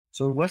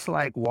So it was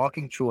like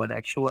walking through an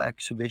actual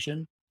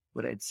exhibition,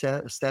 but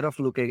instead of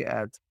looking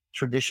at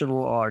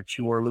traditional art,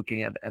 you were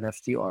looking at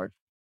NFT art,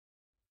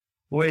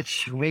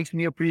 which makes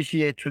me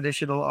appreciate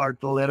traditional art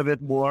a little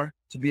bit more,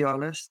 to be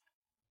honest.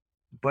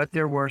 But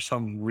there were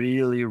some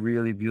really,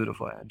 really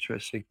beautiful,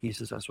 interesting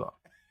pieces as well.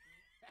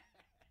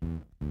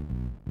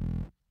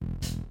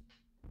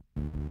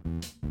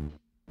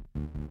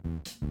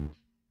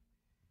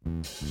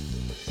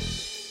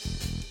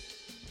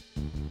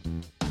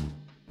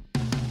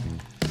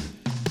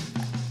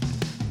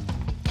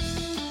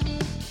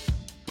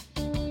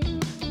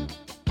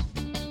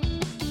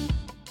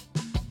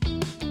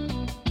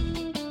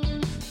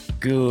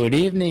 Good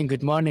evening,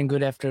 good morning,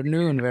 good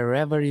afternoon,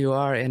 wherever you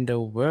are in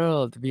the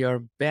world. We are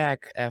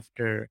back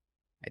after,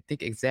 I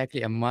think,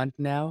 exactly a month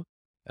now.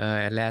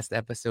 Last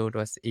episode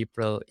was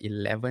April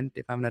 11th,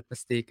 if I'm not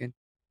mistaken.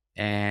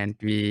 And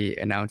we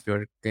announced we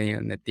were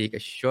going to take a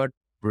short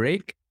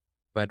break,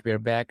 but we're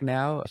back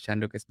now.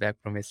 Shanluk is back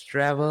from his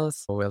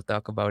travels. So we'll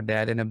talk about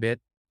that in a bit.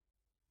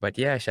 But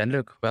yeah,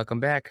 Shanluk, welcome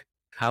back.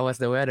 How was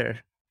the weather?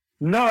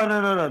 No, no,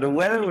 no, no. The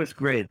weather was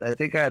great. I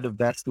think I had the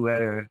best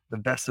weather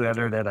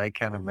that I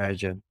can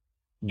imagine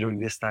during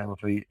this time of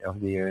the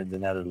year in the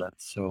Netherlands.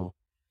 So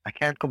I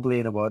can't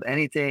complain about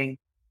anything.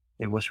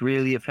 It was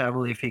really a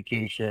family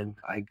vacation.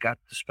 I got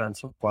to spend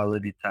some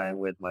quality time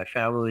with my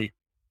family.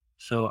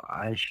 So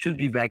I should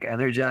be back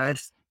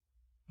energized.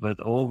 But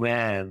oh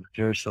man,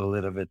 there's a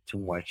little bit too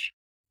much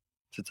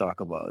to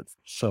talk about.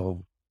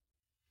 So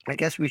I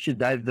guess we should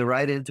dive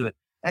right into it.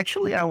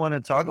 Actually, I want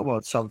to talk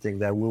about something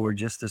that we were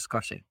just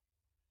discussing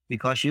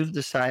because you've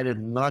decided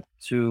not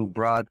to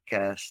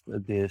broadcast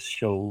this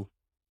show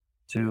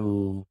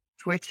to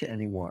Twitch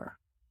anymore.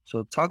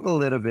 So talk a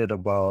little bit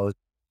about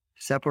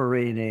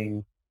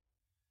separating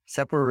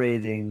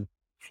separating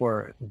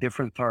for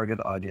different target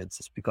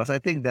audiences because I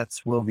think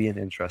that's will be an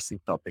interesting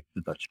topic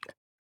to touch on.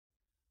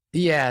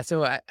 Yeah,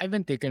 so I've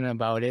been thinking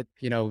about it.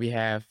 We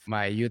have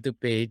my YouTube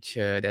page,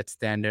 that's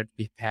standard.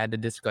 We've had a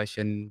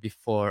discussion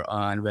before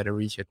on whether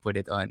we should put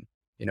it on,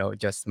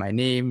 just my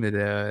name,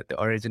 the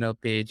original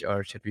page,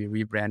 or should we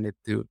rebrand it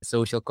to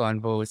Social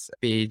Convos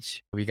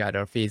page. We got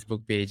our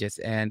Facebook pages.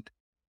 And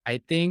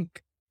I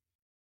think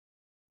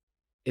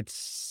it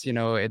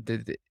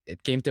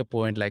came to a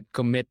point like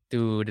commit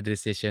to the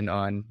decision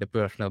on the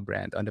personal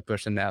brand, on the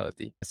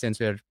personality. Since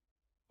we're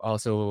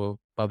also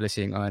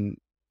publishing on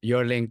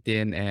your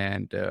LinkedIn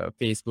and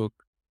Facebook,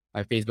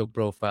 my Facebook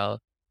profile.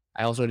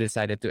 I also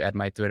decided to add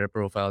my Twitter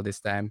profile this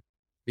time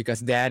because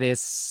that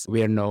is,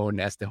 we're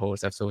known as the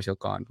host of Social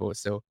Convo.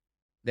 So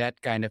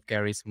that kind of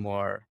carries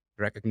more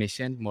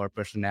recognition, more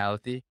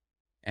personality.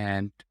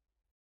 And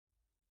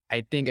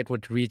I think it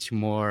would reach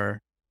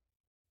more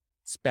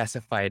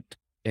specified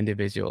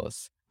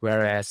individuals.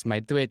 Whereas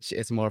my Twitch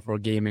is more for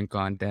gaming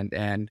content.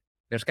 And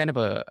there's kind of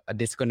a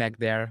disconnect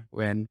there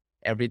when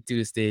every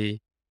Tuesday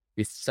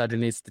we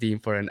suddenly stream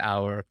for an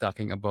hour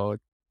talking about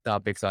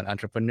topics on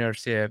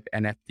entrepreneurship,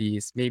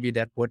 NFTs. Maybe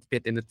that would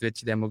fit in the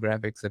Twitch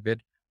demographics a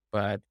bit,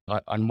 but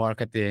on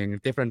marketing,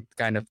 different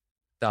kind of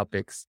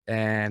topics.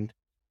 And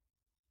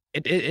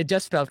it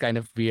just felt kind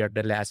of weird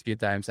the last few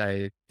times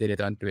I did it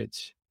on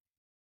Twitch.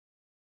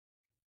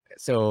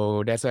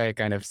 So that's why I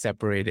kind of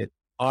separated.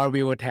 Or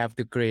we would have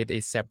to create a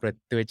separate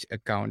Twitch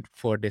account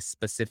for this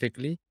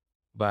specifically.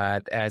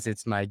 But as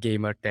it's my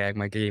gamer tag,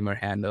 my gamer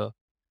handle,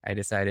 I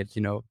decided,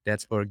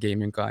 that's for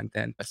gaming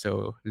content.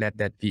 So let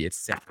that be its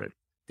separate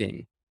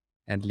thing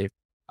and live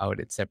out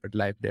its separate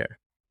life there.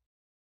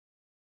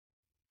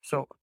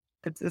 So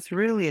it's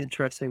really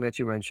interesting that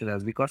you mentioned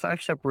that because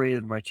I've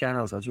separated my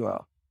channels as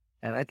well.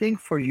 And I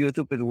think for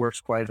YouTube it works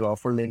quite well.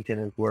 For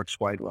LinkedIn it works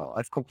quite well.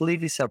 I've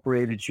completely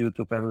separated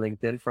YouTube and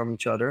LinkedIn from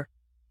each other.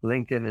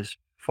 LinkedIn is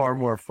far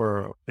more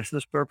for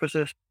business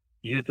purposes.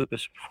 YouTube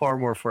is far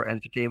more for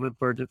entertainment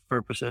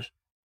purposes.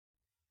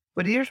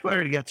 But here's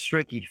where it gets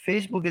tricky.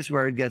 Facebook is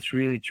where it gets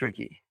really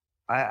tricky.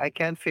 I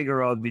can't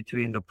figure out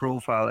between the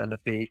profile and the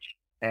page.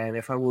 And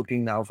if I'm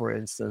looking now, for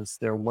instance,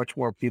 there are much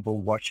more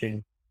people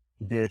watching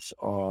this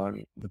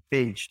on the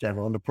page than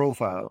on the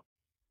profile.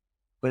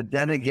 But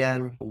then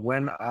again,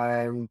 when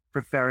I'm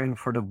preparing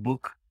for the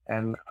book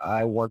and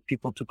I want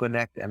people to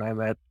connect and I'm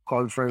at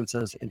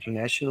conferences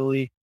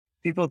internationally,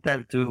 people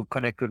tend to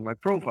connect with my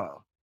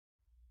profile.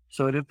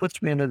 So it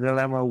puts me in a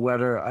dilemma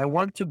whether I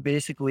want to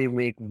basically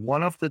make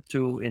one of the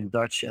two in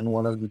Dutch and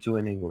one of the two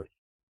in English.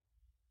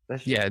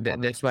 That's just Yeah, one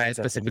of that's the why I things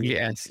that to me specifically is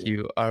asked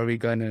you, are we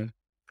going to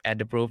add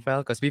the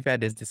profile? Because we've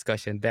had this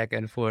discussion back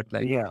and forth.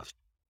 Like, yeah.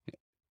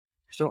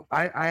 So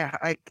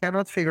I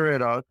cannot figure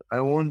it out.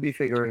 I won't be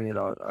figuring it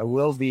out. I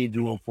will be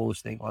dual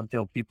posting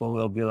until people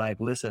will be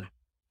like, listen,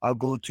 I'll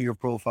go to your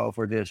profile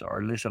for this,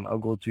 or listen, I'll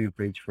go to your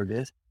page for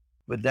this.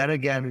 But then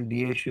again,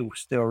 the issue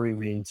still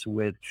remains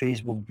with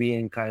Facebook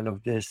being kind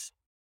of this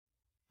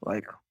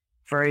like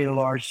very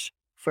large,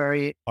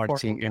 very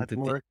arching powerful entity.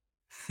 network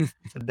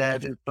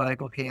that it's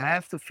like, okay, I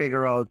have to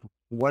figure out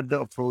what the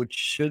approach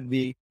should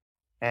be.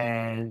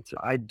 And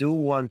I do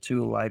want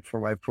to, like,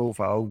 for my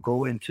profile,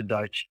 go into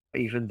Dutch,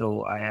 even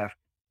though I have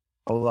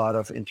a lot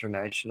of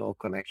international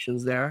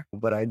connections there.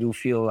 But I do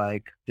feel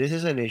like this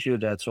is an issue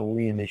that's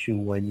only an issue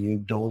when you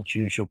don't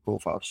use your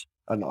profiles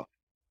enough.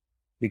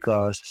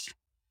 Because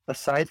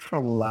aside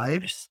from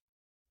lives,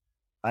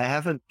 I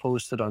haven't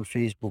posted on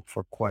Facebook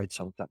for quite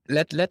some time.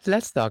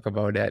 Let's talk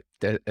about that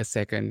a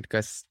second,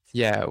 because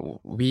yeah,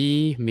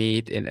 we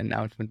made an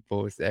announcement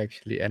post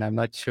actually, and I'm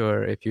not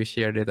sure if you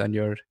shared it on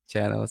your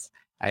channels.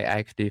 I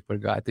actually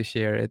forgot to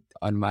share it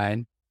on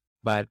mine,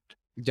 but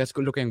just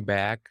looking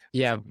back,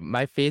 yeah,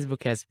 my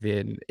Facebook has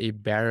been a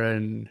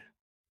barren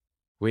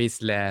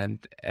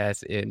wasteland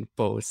as in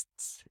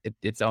posts.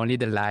 It's only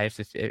the lives.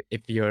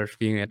 If you're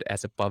viewing it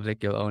as a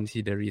public, you'll only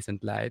see the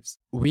recent lives.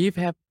 We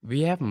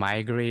have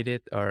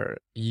migrated or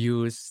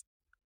used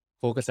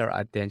focus our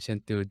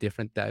attention to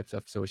different types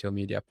of social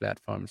media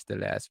platforms the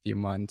last few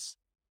months,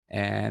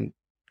 and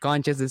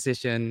conscious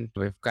decision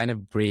with kind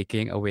of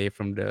breaking away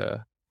from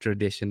the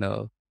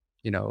traditional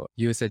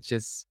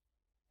usages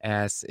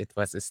as it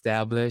was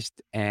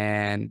established.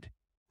 And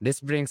this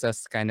brings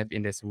us kind of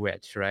in this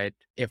wedge, right?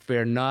 If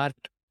we're not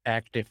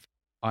active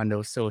on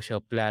those social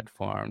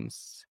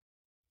platforms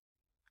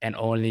and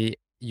only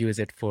use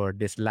it for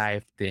this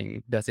live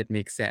thing, does it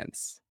make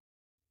sense?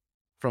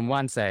 From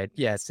one side,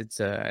 yes, it's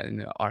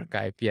a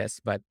archive, yes,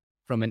 but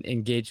from an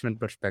engagement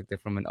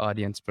perspective, from an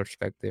audience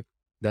perspective,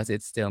 does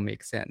it still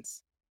make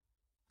sense?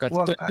 Because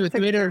Well, I think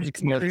Twitter here's,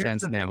 makes more here's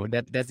sense the now.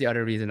 That's the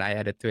other reason I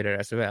added Twitter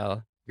as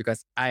well,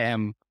 because I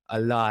am a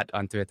lot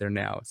on Twitter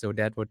now. So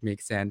that would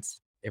make sense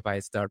if I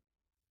start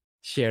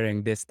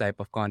sharing this type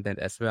of content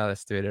as well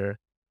as Twitter,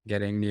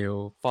 getting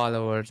new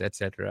followers,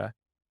 etc.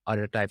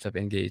 Other types of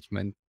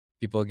engagement.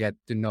 People get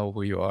to know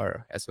who you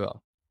are as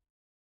well.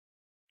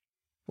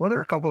 Well, there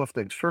are a couple of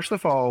things. First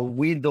of all,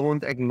 we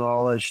don't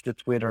acknowledge the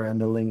Twitter and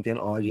the LinkedIn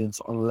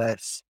audience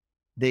unless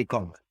they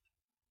comment.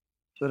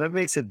 So that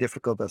makes it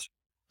difficult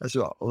as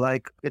well.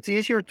 Like it's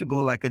easier to go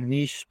like a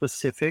niche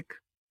specific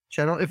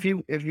channel. If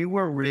you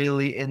were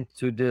really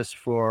into this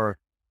for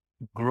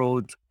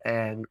growth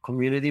and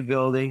community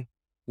building,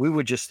 we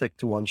would just stick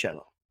to one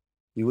channel.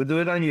 We would do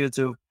it on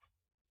YouTube.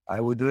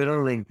 I would do it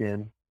on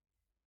LinkedIn.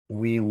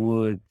 We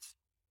would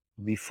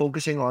be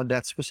focusing on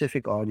that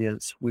specific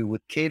audience. We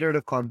would cater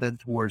the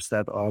content towards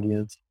that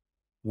audience.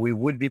 We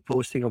would be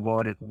posting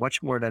about it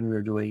much more than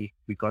we're doing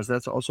because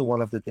that's also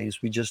one of the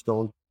things we just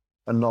don't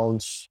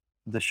announce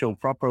the show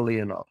properly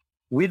enough.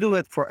 We do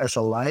it for as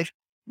a live,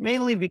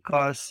 mainly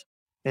because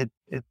it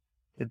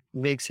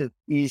makes it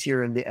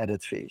easier in the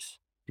edit phase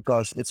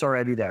because it's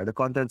already there. The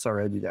content's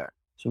already there.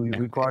 So we Yeah,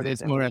 record it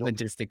it's and more we a don't.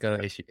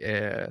 logistical issue,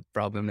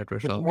 problem that we're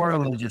It's solving. more a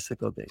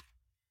logistical thing.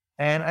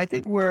 And I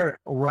think we're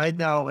right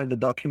now in the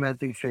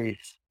documenting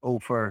phase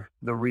over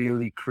the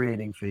really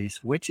creating phase,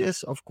 which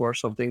is, of course,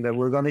 something that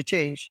we're going to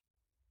change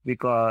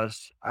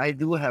because I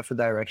do have a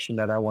direction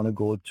that I want to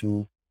go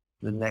to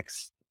the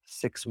next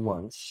 6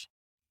 months.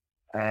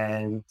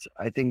 And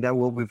I think that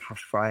will be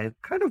provide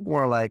kind of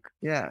more like,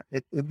 yeah,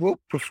 it will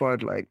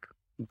provide like,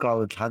 we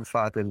call it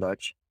handvat in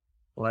Dutch,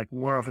 like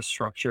more of a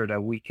structure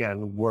that we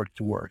can work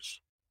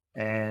towards.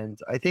 And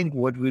I think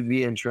what would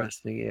be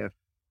interesting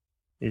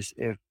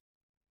if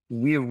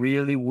we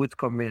really would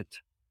commit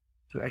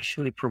to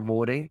actually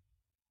promoting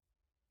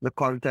the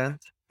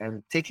content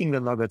and taking the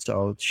nuggets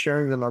out,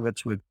 sharing the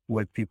nuggets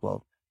with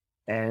people,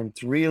 and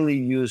really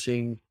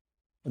using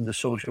the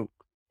social.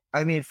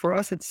 I mean, for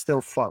us, it's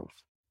still fun.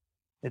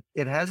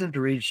 It hasn't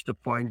reached the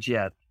point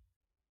yet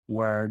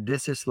where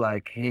this is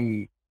like,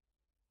 hey,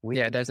 we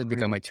Yeah, need it to doesn't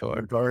become really a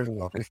chore.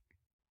 learn of it.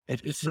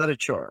 It's not a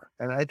chore.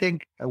 And I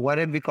think when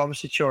it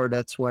becomes a chore,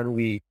 that's when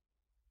we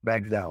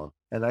back down.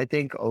 And I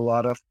think a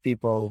lot of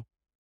people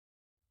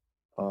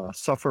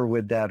suffer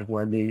with that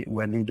when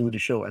they do the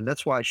show, and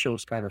that's why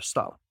shows kind of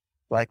stop.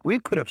 Like we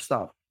could have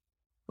stopped.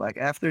 Like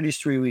after these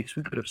 3 weeks,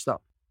 we could have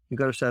stopped. We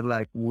could have said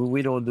like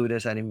we don't do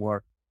this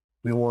anymore.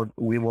 We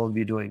won't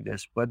be doing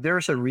this. But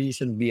there's a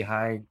reason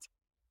behind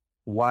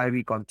why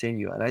we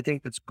continue, and I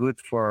think it's good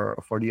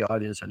for the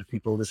audience and the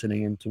people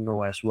listening in to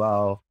know as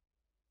well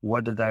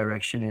what the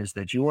direction is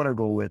that you want to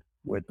go with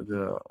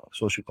the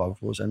social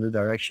confoes and the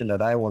direction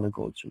that I want to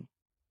go to.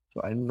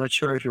 So I'm not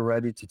sure if you're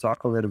ready to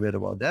talk a little bit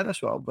about that as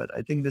well, but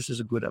I think this is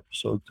a good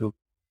episode to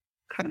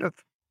kind of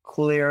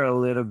clear a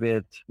little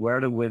bit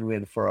where the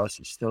win-win for us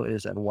still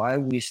is and why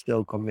we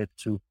still commit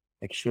to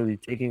actually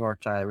taking our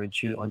time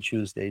and on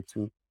Tuesday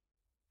to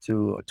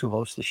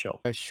host the show.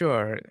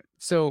 Sure.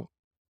 So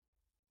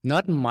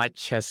not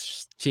much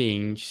has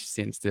changed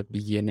since the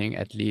beginning,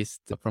 at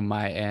least from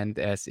my end,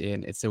 as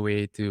in it's a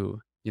way to,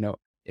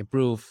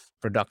 improve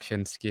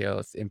production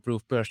skills,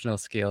 improve personal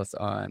skills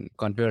on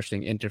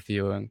conversing,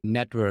 interviewing,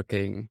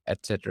 networking,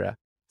 etc.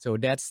 So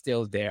that's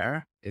still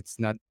there. It's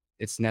not,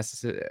 it's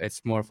necessary.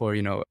 It's more for,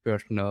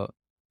 personal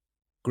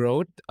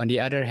growth. On the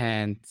other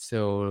hand,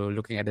 so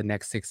looking at the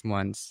next 6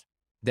 months,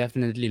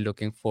 definitely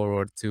looking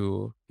forward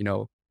to,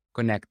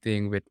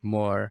 connecting with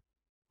more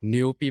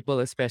new people,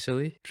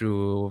 especially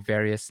through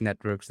various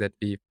networks that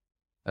we've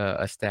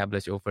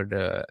established over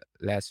the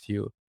last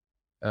few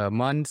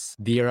months.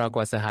 D-Rock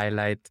was a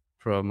highlight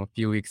from a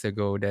few weeks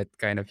ago that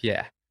kind of,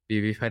 yeah,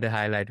 we've had a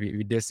highlight.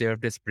 We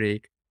deserve this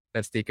break.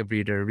 Let's take a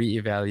breather,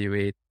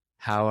 reevaluate.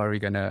 How are we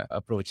gonna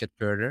approach it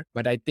further?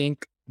 But I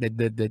think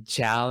the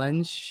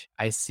challenge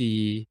I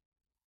see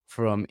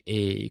from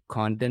a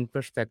content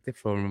perspective,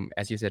 from,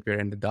 as you said, we're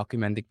in the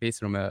documenting phase,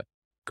 from a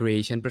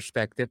creation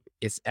perspective,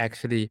 is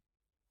actually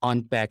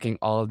unpacking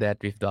all that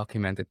we've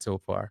documented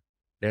so far.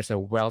 There's a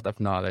wealth of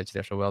knowledge,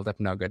 there's a wealth of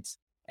nuggets,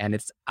 and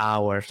it's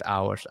hours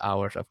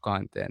of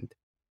content.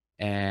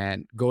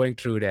 And going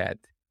through that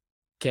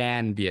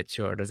can be a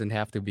chore. Doesn't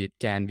have to be, it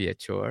can be a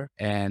chore.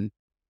 And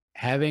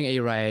having a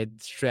right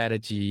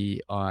strategy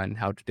on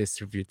how to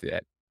distribute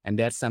that. And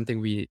that's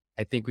something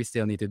I think we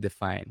still need to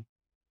define.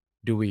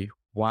 Do we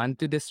want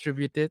to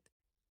distribute it?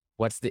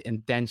 What's the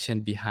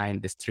intention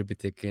behind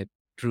distributing it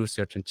through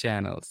certain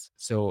channels?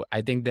 So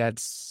I think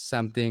that's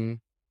something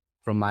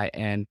from my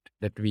end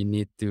that we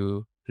need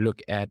to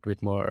look at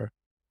with more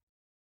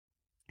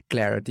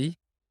clarity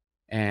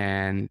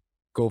and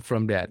go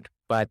from that.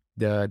 But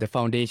the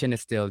foundation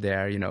is still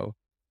there,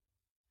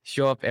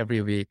 show up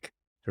every week,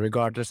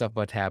 regardless of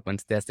what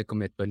happens. That's the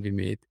commitment we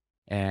made.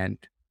 And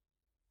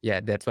yeah,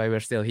 that's why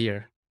we're still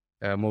here.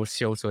 Most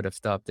shows would have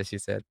stopped, as you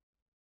said.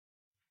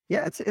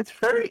 Yeah, it's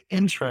very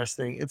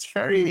interesting. It's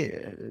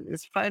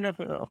kind of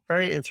a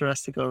very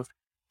interesting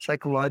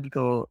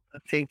psychological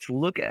thing to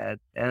look at,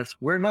 as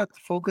we're not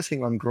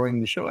focusing on growing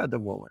the show at the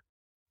moment.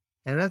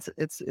 And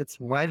it's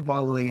mind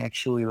boggling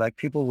actually. Like,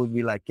 people would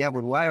be like, yeah,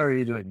 but why are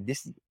you doing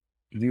this?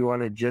 Do you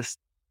want to just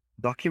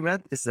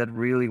document? Is that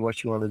really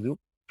what you want to do?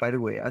 By the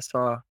way, I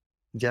saw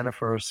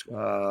Jennifer's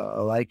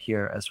like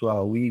here as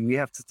well. We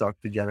have to talk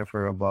to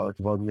Jennifer about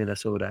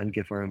Minnesota and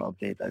give her an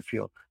update, I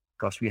feel,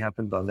 because we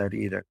haven't done that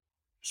either.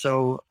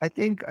 So I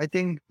think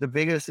the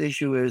biggest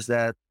issue is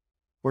that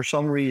for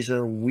some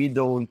reason we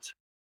don't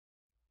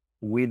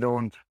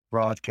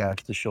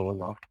broadcast the show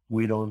enough.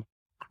 We don't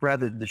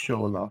credit the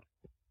show enough.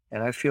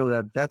 And I feel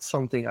that that's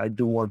something I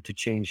do want to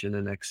change in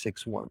the next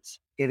 6 months.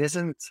 It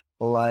isn't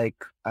like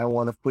I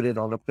want to put it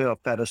on a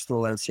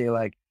pedestal and say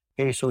like,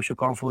 hey, social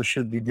conflict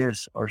should be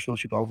this or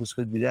social conflict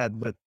should be that.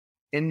 But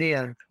in the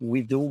end,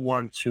 we do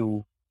want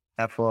to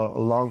have a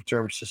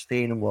long-term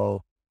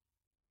sustainable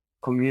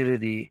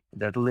community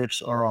that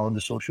lives around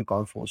the social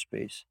control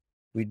space.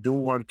 We do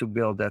want to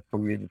build that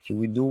community.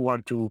 We do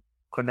want to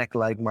connect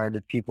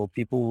like-minded people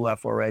who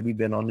have already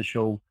been on the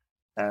show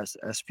as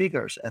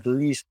speakers, at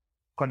least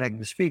connect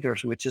the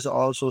speakers, which is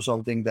also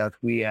something that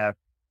we have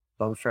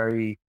done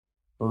very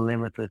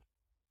limited.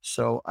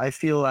 So I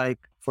feel like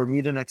for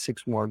me, the next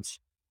 6 months,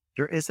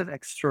 there is an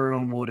external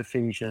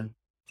motivation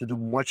to do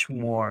much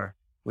more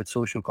with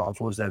social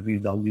conflicts that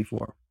we've done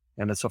before.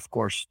 And it's, of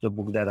course, the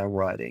book that I'm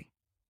writing.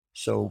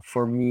 So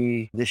for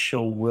me, this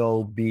show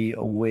will be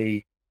a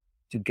way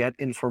to get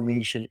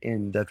information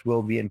in that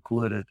will be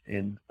included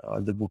in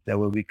the book that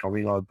will be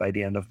coming out by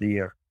the end of the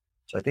year.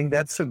 So I think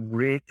that's a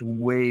great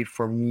way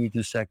for me to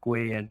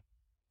segue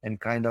and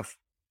kind of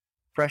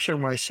pressure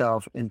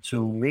myself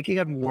into making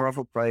it more of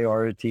a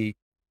priority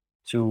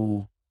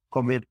to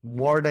commit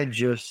more than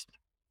just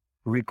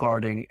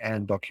recording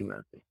and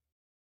documenting.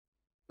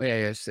 Yeah,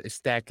 yes,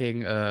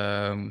 stacking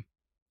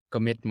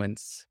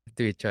commitments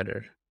to each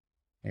other.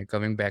 And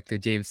coming back to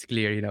James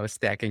Clear,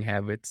 stacking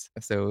habits.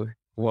 So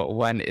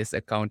one is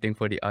accounting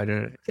for the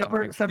other,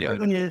 accounting for the other.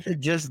 Separately, it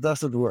just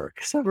doesn't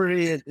work.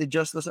 Separately, it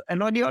just doesn't.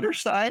 And on the other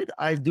side,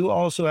 I do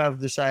also have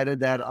decided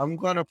that I'm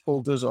going to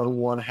focus on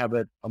one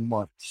habit a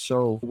month.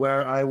 So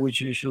where I would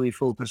usually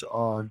focus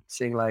on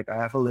saying like, I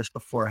have a list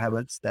of 4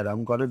 habits that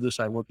I'm going to do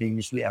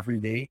simultaneously every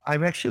day.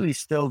 I'm actually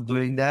still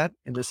doing that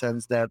in the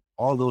sense that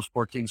all those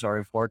 4 things are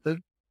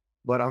important,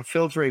 but I'm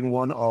filtering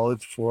one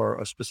out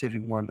for a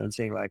specific one and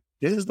saying like,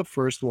 this is the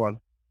first one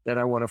that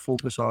I want to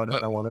focus on and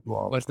What, I want to go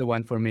on. what's the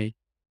one for me?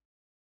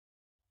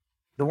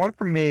 The one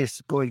for me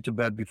is going to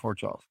bed before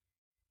 12.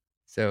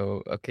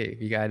 So, okay,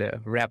 we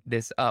gotta wrap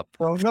this up.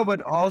 Well, no,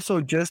 but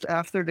also just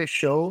after the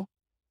show,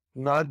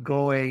 not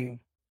going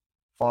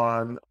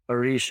on a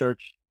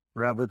research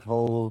rabbit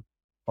hole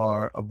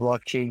or a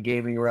blockchain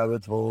gaming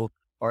rabbit hole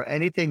or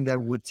anything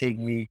that would take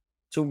me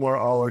 2 more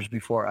hours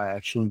before I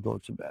actually go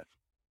to bed.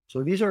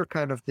 So these are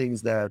kind of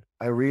things that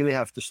I really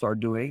have to start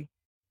doing.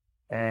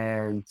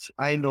 And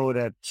I know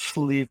that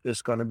sleep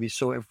is going to be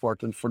so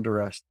important for the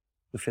rest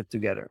to fit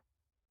together.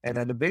 And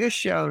then the biggest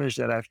challenge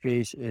that I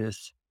face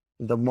is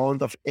the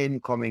amount of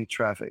incoming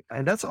traffic.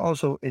 And that's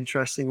also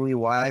interestingly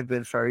why I've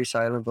been very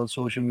silent on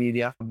social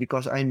media,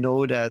 because I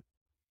know that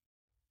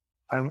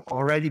I'm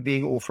already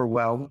being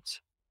overwhelmed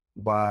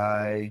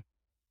by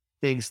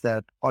things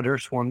that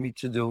others want me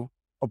to do,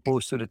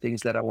 opposed to the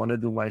things that I want to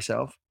do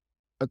myself.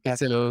 Okay,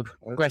 After so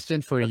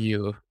question for a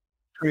you.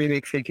 3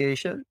 week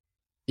vacation.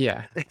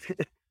 Yeah,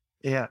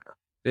 Yeah.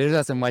 this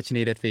was a much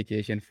needed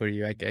vacation for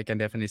you. I can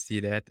definitely see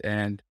that.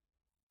 And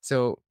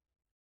so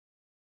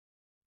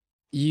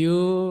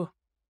you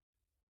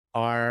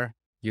are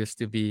used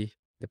to be,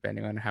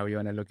 depending on how you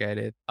want to look at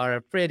it, are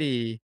a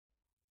pretty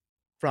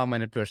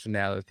prominent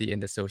personality in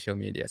the social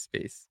media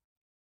space,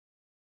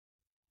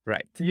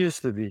 right?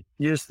 Used to be.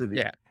 Used to be.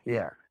 Yeah.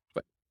 Yeah.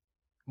 But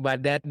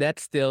But that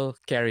still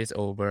carries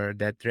over.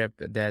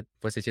 That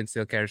position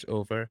still carries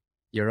over.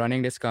 You're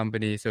running this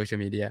company, social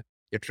media.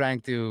 You're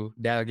trying to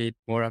delegate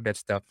more of that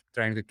stuff,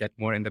 trying to get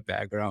more in the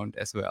background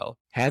as well.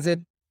 Has it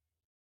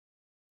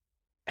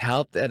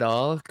helped at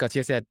all? Because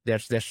you said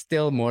there's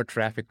still more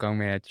traffic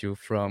coming at you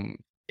from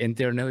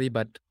internally,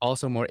 but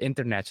also more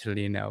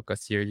internationally now.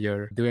 Because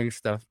you're doing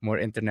stuff more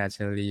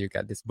internationally. You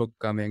got this book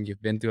coming.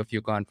 You've been to a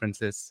few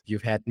conferences.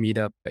 You've had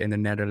meetup in the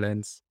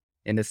Netherlands,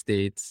 in the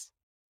States.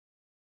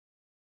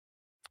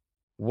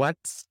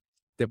 What's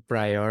the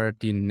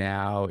priority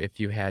now if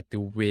you had to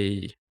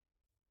weigh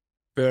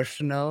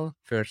personal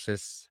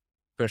versus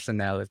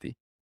personality?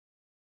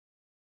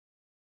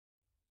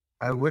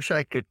 I wish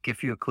I could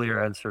give you a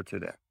clear answer to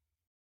that.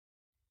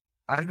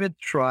 I've been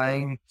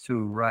trying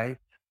to write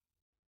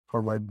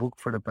for my book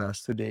for the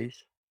past 2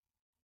 days,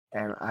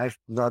 and I've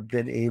not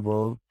been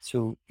able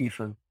to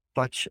even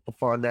touch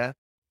upon that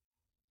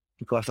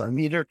because I'm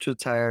either too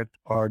tired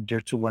or there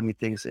are too many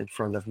things in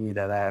front of me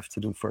that I have to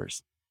do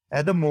first.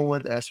 At the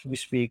moment, as we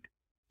speak,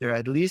 there are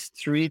at least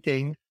 3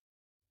 things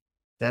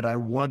that I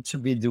want to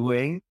be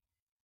doing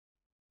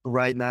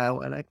right now,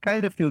 and I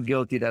kind of feel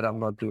guilty that I'm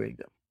not doing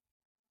them.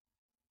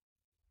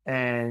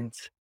 And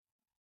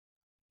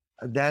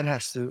that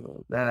has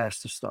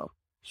to stop.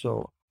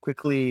 So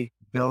quickly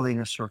building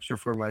a structure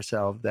for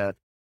myself that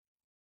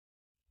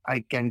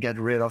I can get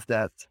rid of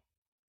that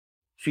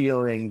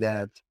feeling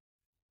that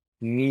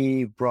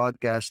me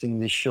broadcasting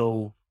the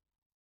show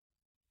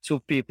to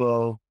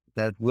people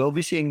that will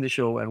be seeing the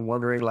show and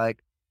wondering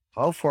like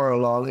how far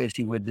along is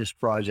he with this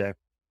project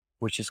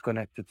which is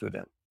connected to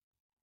them.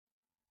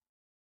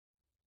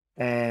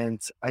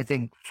 And I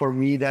think for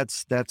me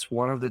that's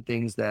one of the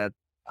things that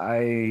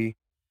I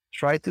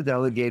try to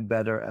delegate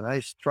better,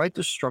 and try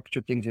to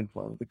structure things in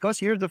plan. Because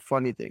here's the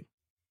funny thing.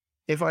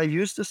 If I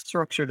use the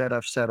structure that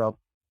I've set up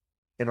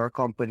in our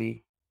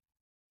company,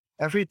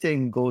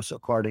 everything goes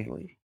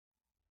accordingly.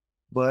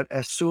 But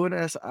as soon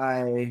as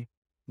I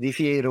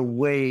deviate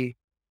away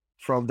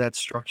from that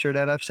structure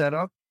that I've set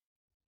up,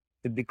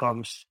 it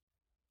becomes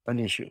an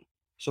issue.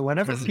 So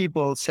whenever Is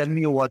people send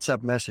me a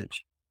WhatsApp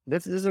message,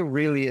 this is a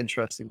really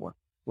interesting one.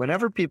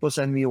 Whenever people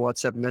send me a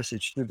WhatsApp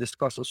message to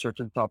discuss a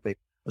certain topic,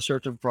 a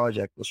certain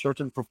project, a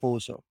certain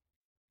proposal,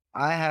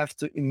 I have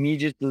to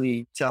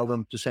immediately tell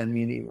them to send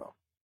me an email.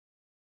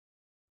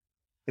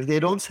 If they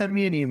don't send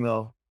me an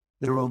email,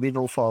 there will be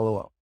no follow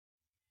up.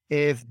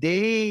 If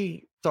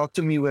they talk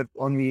to me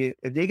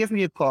if they give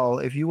me a call,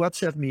 if you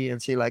WhatsApp me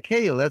and say like,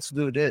 "Hey, let's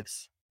do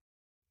this,"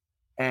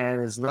 and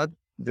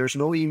there's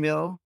no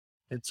email,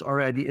 it's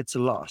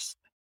lost.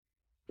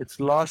 It's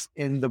lost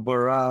in the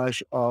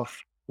barrage of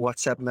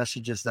WhatsApp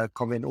messages that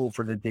come in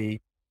over the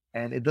day,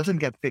 and it doesn't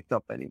get picked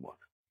up anymore.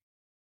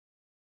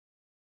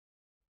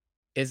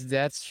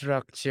 that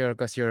structure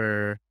because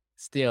you're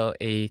still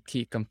a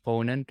key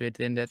component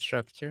within that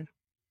structure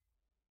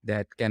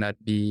that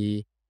cannot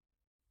be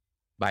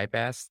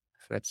bypassed?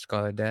 Let's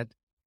call it that.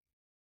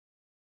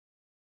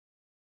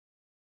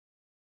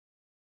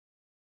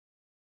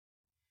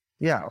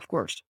 Yeah, of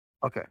course.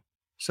 Okay.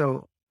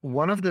 So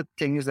one of the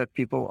things that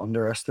people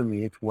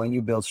underestimate when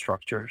you build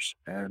structures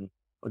and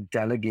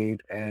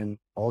delegate and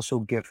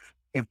also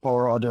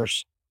empower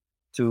others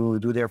to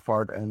do their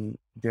part and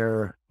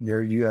their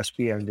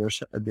USP and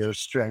their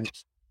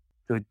strengths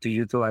to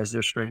utilize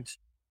their strengths.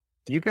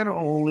 You can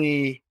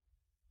only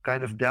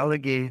kind of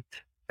delegate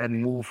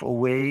and move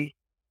away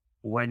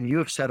when you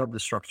have set up the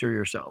structure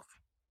yourself.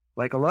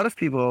 Like a lot of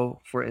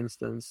people, for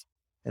instance,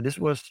 and this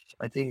was,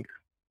 I think,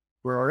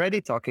 we're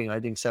already talking, I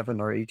think,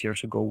 7 or 8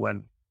 years ago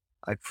when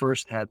I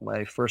first had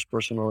my first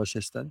personal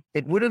assistant.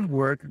 It wouldn't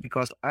work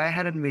because I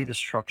hadn't made a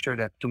structure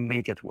that to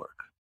make it work.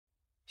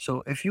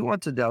 So if you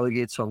want to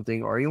delegate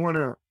something or you want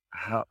to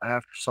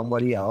have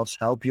somebody else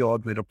help you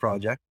out with a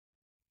project,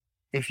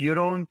 if you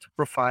don't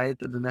provide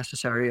the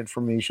necessary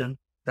information,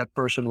 that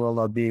person will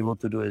not be able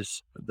to do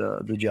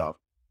the job.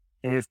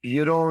 If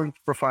you don't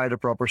provide a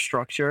proper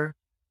structure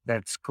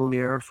that's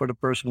clear for the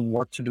person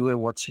what to do in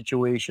what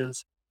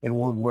situations, it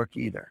won't work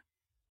either.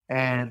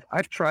 And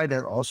I've tried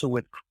that also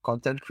with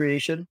content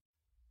creation,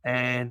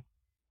 and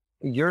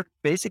you're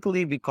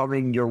basically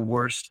becoming your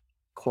worst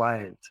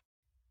client.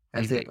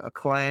 As in Mhm. a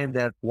client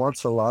that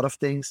wants a lot of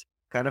things,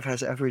 kind of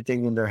has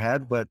everything in their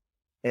head, but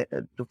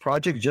the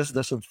project just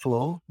doesn't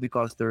flow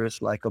because there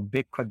is like a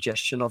big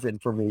congestion of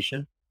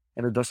information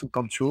and it doesn't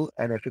come true.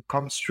 And if it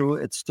comes true,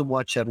 it's too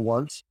much at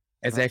once.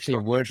 And It's our actually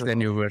worse structure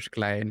than your worst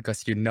client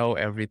because you know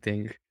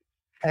everything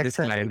this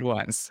client exactly,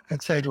 wants.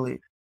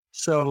 exactly.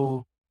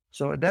 So,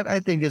 so that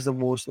I think is the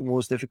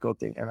most difficult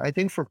thing. And I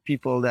think for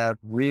people that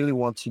really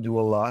want to do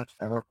a lot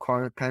and are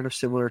kind of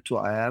similar to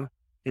I am,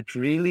 it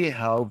really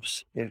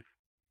helps if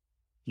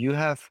you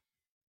have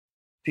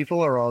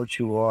people around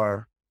you who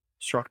are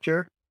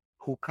structured,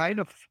 who kind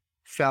of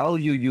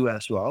value you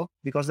as well,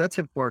 because that's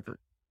important.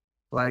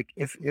 Like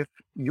if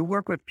you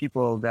work with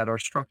people that are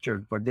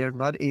structured, but they're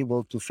not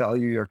able to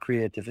value your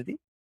creativity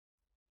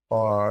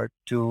or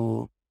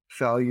to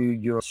value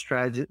your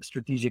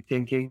strategic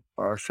thinking,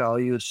 or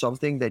value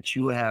something that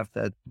you have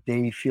that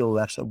they feel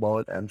less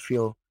about and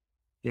feel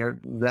they're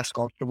less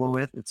comfortable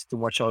with. It's too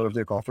much out of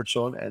their comfort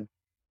zone, and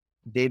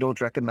they don't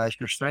recognize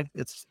your strength.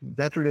 It's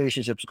that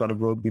relationship's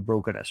gonna be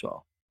broken as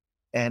well.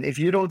 And if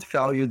you don't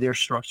value their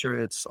structure,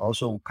 it's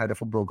also kind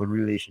of a broken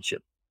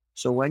relationship.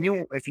 So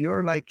if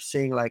you're like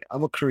saying like,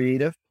 I'm a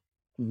creative,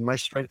 my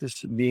strength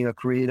is being a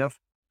creative.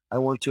 I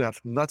want to have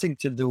nothing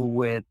to do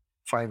with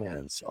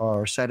finance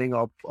or setting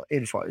up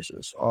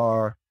invoices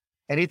or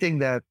anything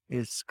that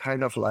is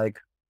kind of like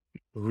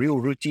real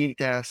routine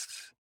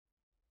tasks,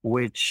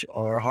 which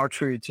are hard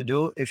for you to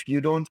do. If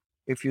you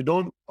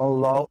don't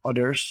allow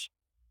others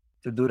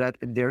to do that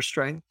in their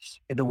strengths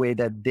in a way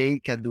that they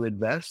can do it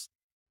best,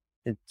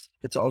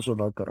 it's also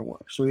not going to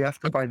work. So you have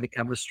to find the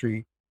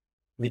chemistry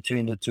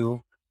between the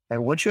two.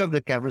 And once you have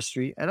the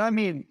chemistry, and I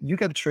mean, you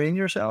can train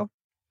yourself,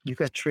 you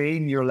can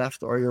train your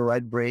left or your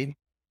right brain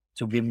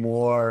to be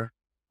more,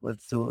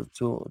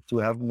 to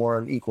have more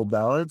an equal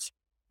balance.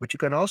 But you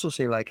can also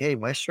say like, hey,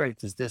 my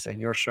strength is this and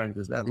your strength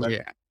is that.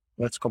 Yeah.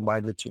 Let's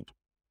combine the two.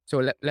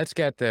 So let's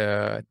get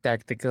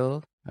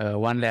tactical.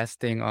 One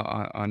last thing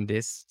on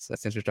this,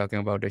 since we're talking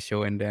about the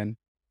show, and then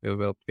we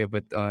will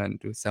pivot on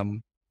to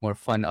some more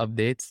fun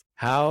updates.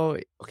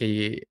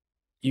 Okay,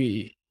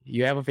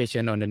 you have a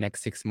vision on the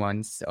next 6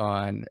 months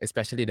on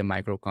especially the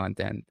micro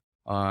content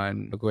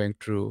on going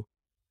through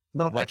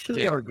No, what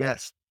actually, our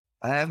guest.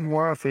 I have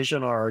more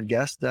vision on our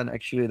guest than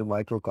actually the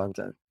micro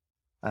content.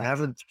 I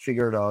haven't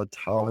figured out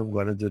how I'm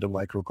going to do the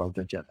micro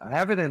content yet. I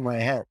have it in my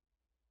head,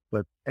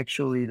 but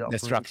actually the the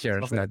operations structure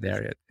is of it, not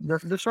there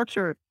yet. the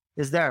structure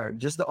is there.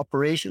 Just the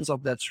operations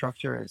of that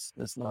structure is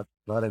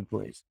not in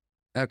place.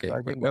 Okay, So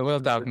I think we'll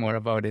talk more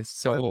about this.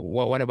 So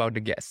what about the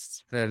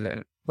guests?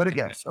 But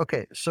again,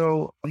 okay.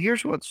 So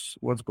here's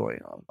what's going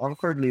on. I'm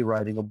currently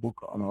writing a book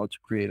on how to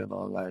create an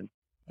online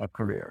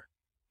career,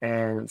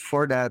 and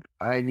for that,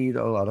 I need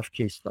a lot of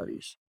case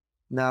studies.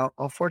 Now,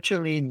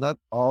 unfortunately, not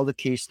all the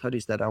case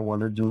studies that I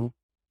want to do,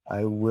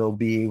 I will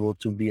be able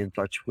to be in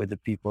touch with the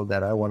people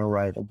that I want to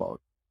write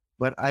about.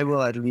 But I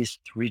will at least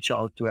reach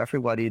out to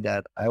everybody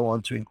that I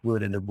want to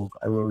include in the book.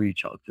 I will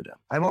reach out to them.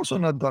 I'm also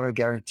not going to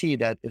guarantee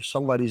that if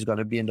somebody's going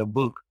to be in the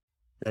book,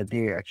 that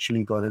they're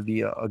actually going to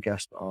be a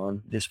guest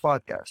on this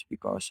podcast,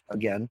 because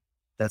again,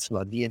 that's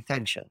not the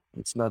intention.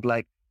 It's not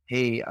like,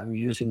 hey, I'm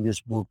using this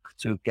book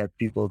to get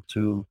people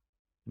to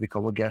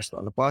become a guest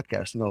on the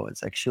podcast. No,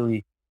 it's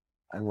actually,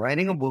 I'm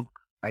writing a book.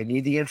 I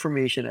need the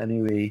information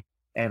anyway,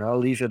 and I'll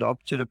leave it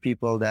up to the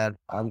people that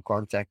I'm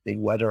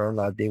contacting whether or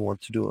not they want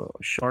to do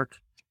a short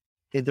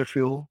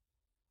interview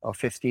of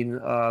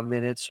 15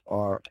 minutes,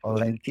 or a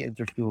lengthy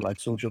interview like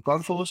Social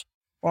Confoes,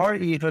 or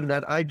even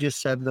that I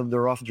just send them the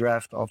rough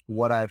draft of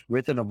what I've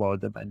written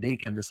about them and they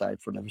can decide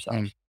for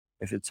themselves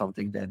if it's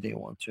something that they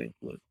want to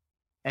include.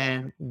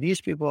 And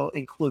these people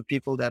include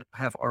people that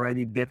have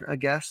already been a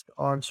guest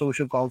on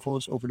Social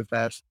Confoes over the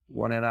past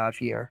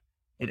 1.5 year.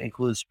 It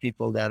includes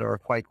people that are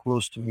quite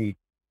close to me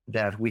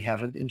that we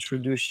haven't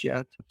introduced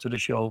yet to the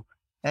show,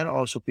 and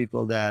also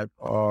people that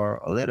are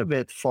a little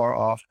bit far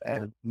off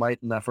and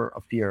might never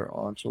appear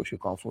on Social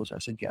Confoes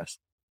as a guest.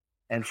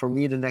 And for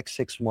me, the next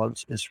 6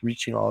 months is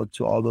reaching out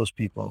to all those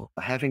people,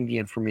 having the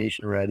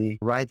information ready,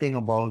 writing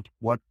about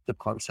what the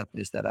concept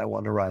is that I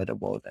want to write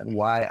about and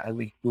why I'm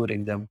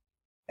including them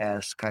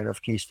as kind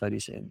of case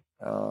studies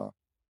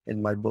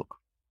in my book.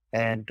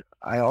 And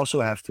I also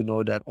have to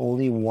know that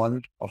only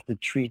one of the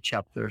 3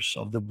 chapters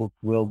of the book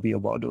will be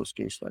about those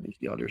case studies.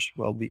 The others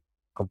will be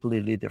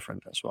completely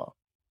different as well.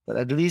 But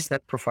at least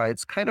that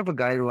provides kind of a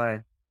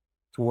guideline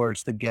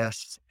towards the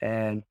guests,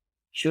 and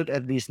should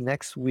at least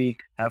next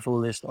week have a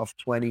list of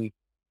 20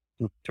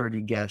 to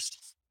 30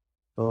 guests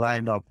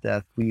lined up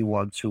that we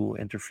want to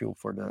interview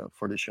for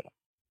the show.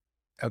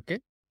 Okay,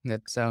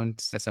 that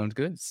sounds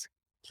good. It's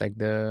like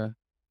the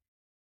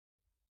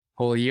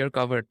whole year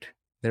covered,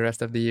 the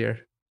rest of the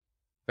year.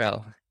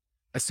 Well,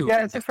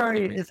 Yeah, it's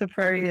a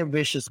very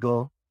ambitious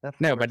goal.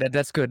 No, but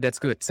that's good. That's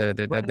good. So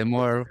the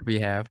more we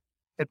have,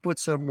 it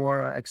puts a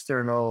more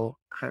external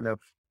kind of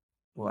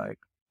like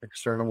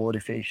external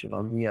motivation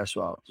on me as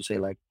well to say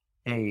like,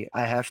 hey,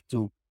 I have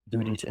to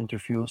do these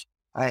interviews.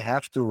 I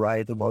have to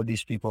write about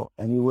these people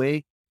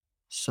anyway.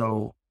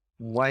 So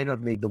why not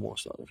make the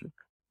most out of it?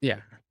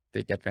 yeah,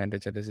 take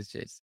advantage of the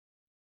situation.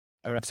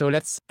 All right. So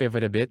let's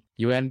pivot a bit.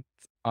 You went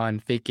on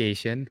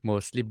vacation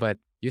mostly, but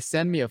you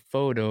sent me a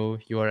photo.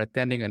 You are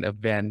attending an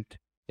event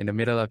in the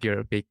middle of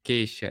your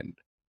vacation.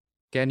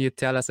 Can you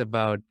tell us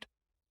about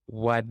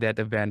what that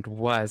event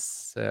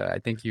was? I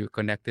think you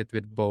connected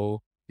with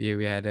Bo.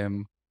 We had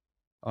him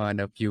on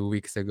a few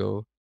weeks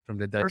ago from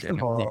the Dutch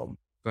NFT.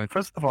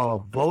 First of all,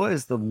 Bo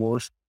is the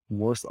most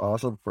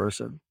awesome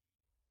person.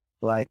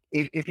 Like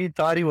if you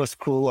thought he was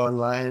cool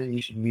online,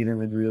 you should meet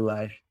him in real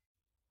life,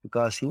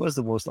 because he was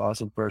the most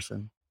awesome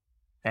person.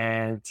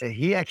 And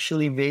he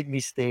actually made me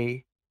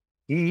stay.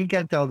 He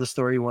can tell the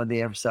story one day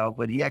himself,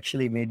 but he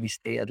actually made me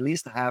stay at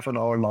least half an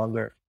hour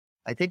longer.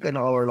 I think an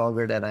hour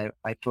longer than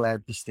I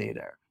planned to stay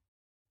there.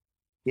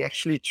 he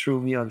actually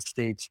threw me on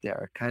stage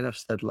there, kind of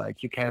said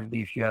like, you can't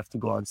leave, you have to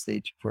go on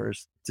stage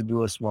first to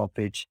do a small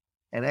pitch.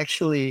 And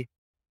actually,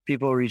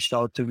 people reached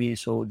out to me.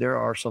 So there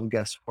are some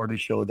guests for the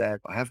show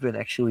that I have been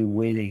actually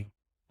waiting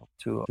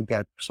to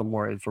get some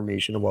more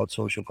information about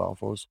social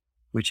confoes,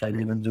 which I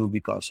didn't do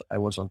because I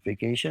was on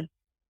vacation.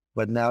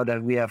 But now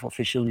that we have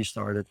officially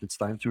started, it's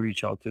time to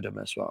reach out to them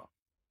as well.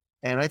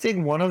 And I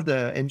think one of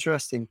the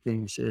interesting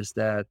things is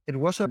that it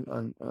was a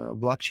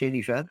blockchain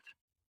event.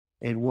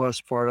 It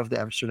was part of the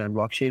Amsterdam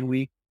Blockchain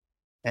Week.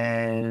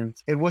 And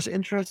it was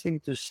interesting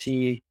to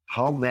see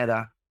how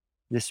meta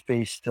this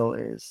space still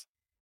is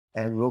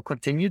and will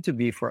continue to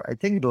be for, I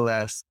think, the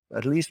last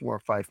at least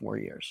 5 more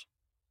years.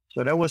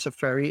 So that was a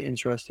very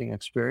interesting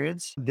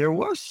experience. There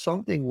was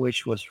something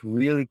which was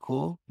really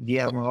cool, the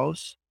Wa- M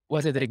House.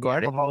 Was it And the M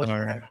recorded House,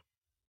 or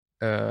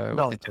was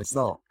no, it just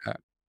no,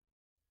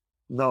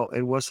 no,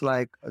 it was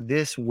like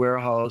this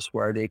warehouse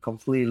where they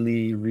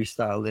completely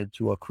restyled it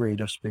to a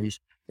creative space.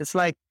 It's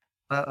like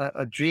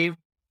a dream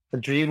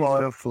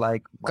out of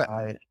like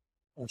my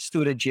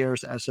student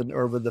years as an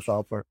urban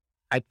developer.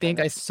 I think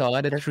I saw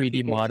the Just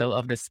 3D because, model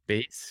of the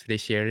space. They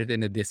shared it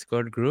in the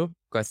Discord group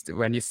because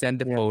when you send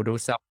the yeah.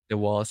 photos up, the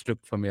walls look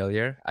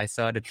familiar. I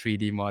saw the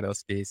 3D model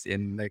space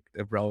in like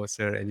the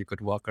browser and you could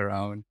walk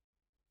around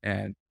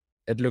and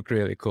it looked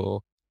really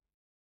cool.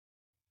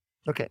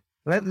 Okay,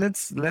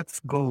 let's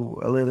go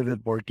a little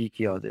bit more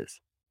geeky on this.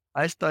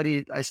 I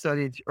studied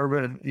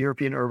urban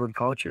European urban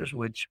cultures,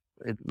 which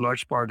in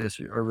large part is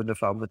urban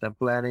development and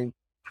planning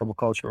from a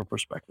cultural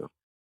perspective.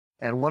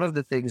 And one of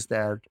the things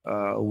that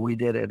we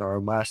did in our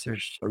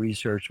master's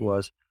research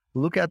was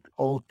look at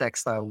old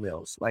textile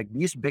mills, like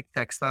these big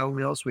textile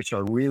mills, which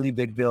are really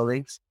big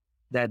buildings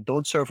that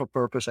don't serve a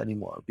purpose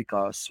anymore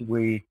because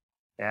we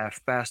have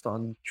passed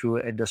on through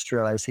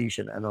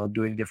industrialization and are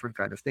doing different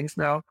kind of things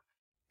now.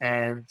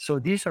 And so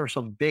these are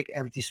some big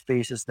empty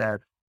spaces that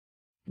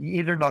you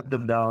either knock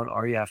them down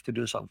or you have to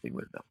do something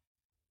with them.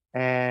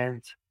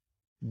 And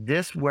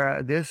this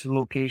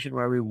location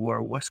where we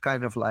were was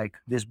kind of like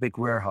this big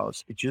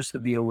warehouse. It used to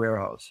be a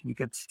warehouse. You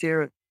could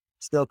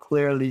still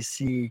clearly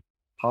see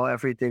how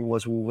everything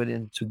was woven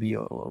in to be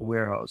a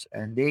warehouse.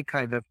 And they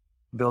kind of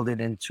built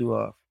it into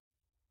a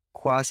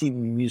quasi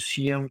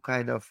museum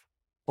kind of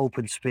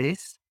open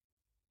space.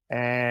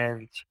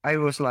 And I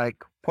was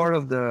like part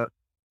of the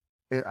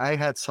I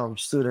had some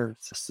student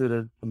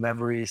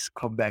memories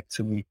come back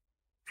to me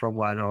from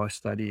when I was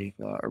studying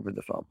urban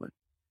development.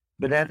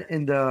 But then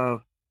in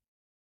the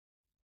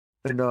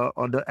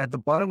on the at the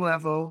bottom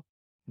level,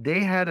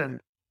 they had an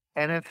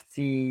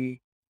NFT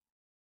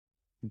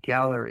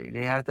gallery.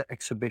 They had the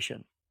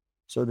exhibition.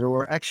 So there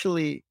were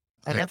actually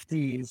Like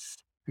NFTs,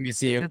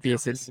 museum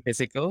pieces, digitally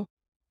physical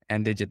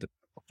and digital.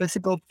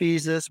 physical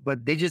pieces,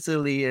 but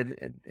digitally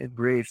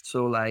engraved.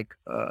 So like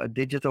a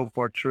digital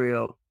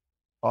portrayal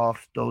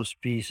of those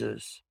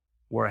pieces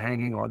were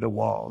hanging on the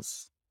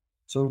walls.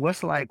 So it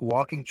was like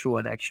walking through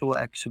an actual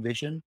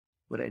exhibition,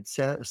 but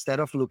instead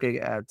of looking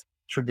at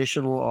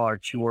traditional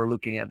art, you were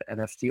looking at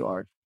NFT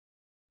art,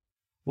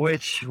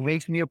 which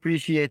makes me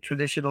appreciate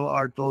traditional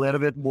art a little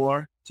bit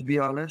more, to be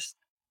honest.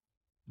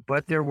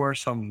 But there were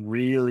some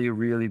really,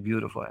 really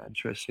beautiful, and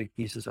interesting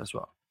pieces as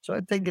well. So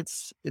I think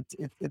it's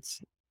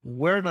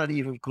we're not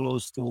even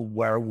close to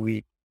where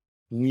we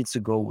need to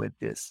go with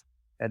this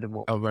at the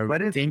moment. Or where we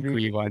But it's think we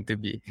really want to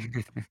be.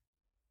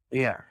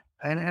 yeah.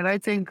 And I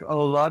think a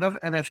lot of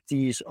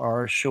NFTs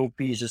are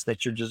showpieces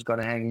that you're just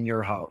gonna hang in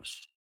your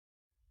house.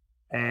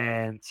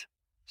 And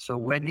so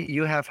when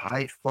you have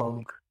High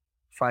Funk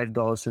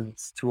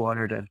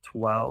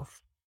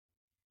 5212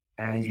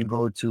 and you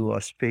go to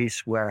a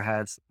space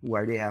where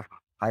they have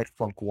High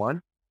Funk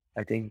 1,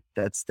 I think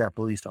that's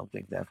definitely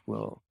something that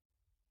will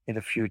in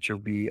the future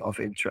be of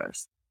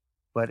interest.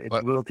 But it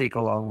What will take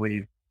a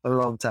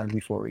long time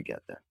before we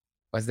get there.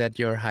 was that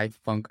your high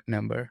funk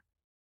number?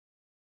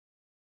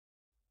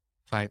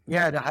 Five.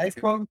 Yeah, the high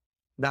funk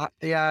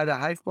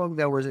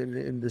that was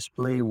in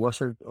display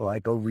wasn't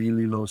like a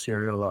really low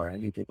serial or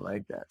anything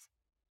like that.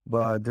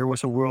 But there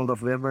was a World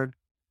of Women,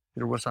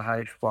 there was a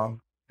high funk.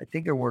 I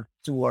think there were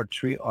two or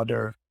three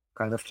other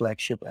kind of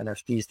flagship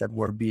NFTs that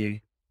were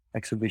being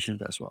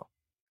exhibitions as well.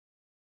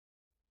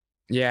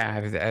 Yeah,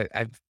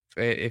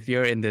 if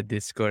you're in the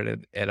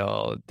Discord at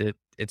all,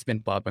 it's been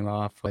popping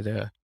off for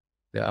the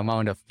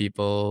amount of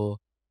people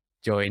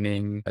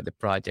joining the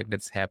project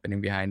that's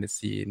happening behind the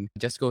scene. It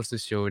just goes to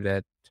show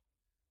that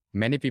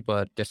many people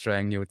are just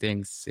trying new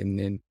things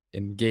in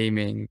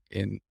gaming,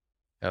 in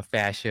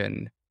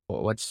fashion.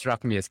 What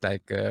struck me is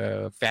like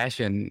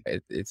fashion.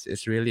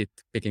 It's really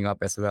picking up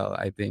as well.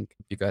 I think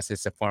because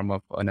it's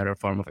another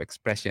form of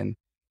expression,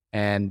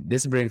 and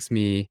this brings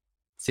me.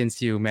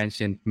 Since you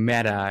mentioned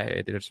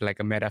Meta, there's like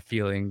a meta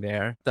feeling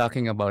there.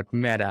 Talking about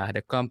Meta,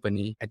 the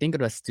company, I think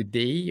it was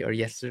today or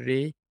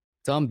yesterday,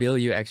 Tom Bill,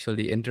 you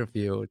actually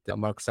interviewed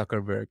Mark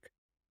Zuckerberg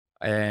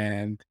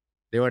and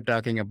they were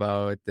talking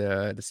about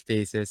the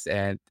spaces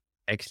and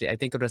actually I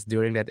think it was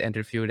during that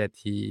interview that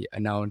he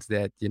announced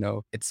that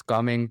it's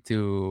coming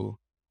to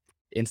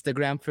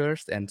Instagram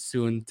first and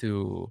soon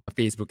to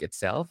Facebook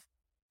itself,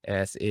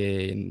 as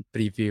in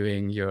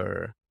previewing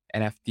your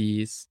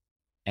NFTs.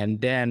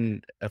 And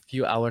then a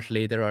few hours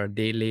later or a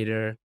day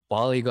later,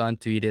 Polygon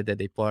tweeted that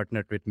they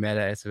partnered with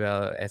Meta as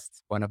well as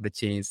one of the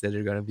chains that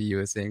they're going to be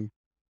using.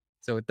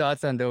 So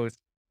thoughts on those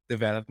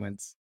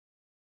developments?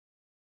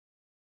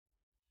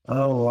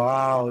 Oh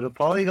wow, the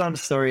Polygon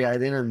story I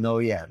didn't know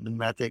yet. The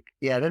Matic,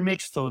 yeah, that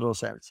makes total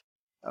sense.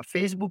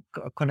 Facebook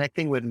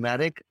connecting with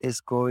Matic is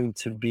going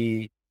to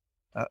be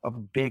a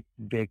big,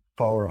 big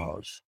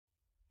powerhouse,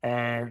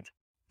 and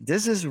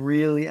this is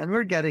really, and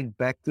we're getting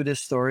back to this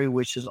story,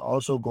 which is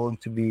also going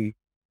to be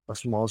a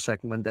small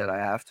segment that I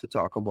have to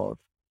talk about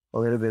a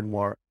little bit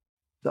more.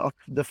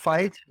 The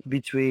fight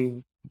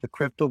between the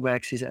crypto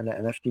maxis and the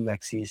NFT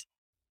maxis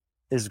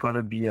is going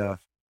to be a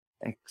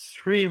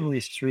extremely,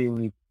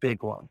 extremely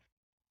big one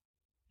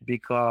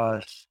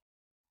because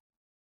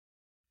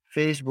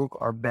Facebook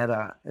or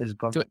Meta is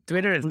going to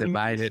Twitter is completely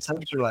divided.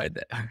 centralized.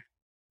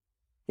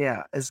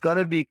 Yeah, it's going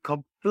to be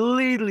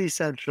completely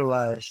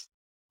centralized.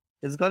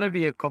 It's going to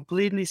be a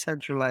completely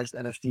centralized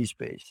NFT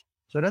space.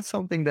 So that's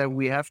something that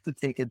we have to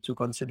take into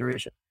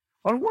consideration.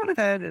 On one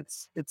hand,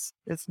 it's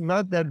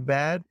not that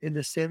bad in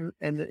the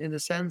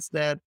sense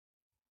that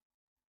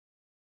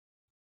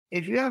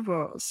if you have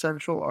a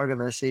central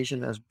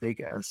organization as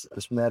big as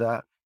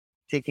Meta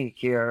taking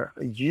care,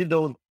 you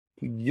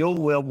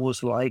will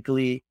most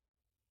likely,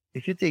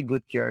 if you take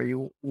good care,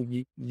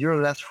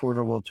 you're less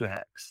vulnerable to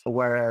hacks.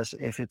 Whereas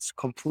if it's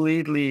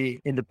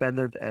completely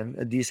independent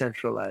and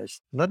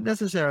decentralized, not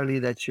necessarily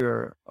that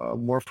you're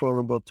more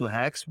vulnerable to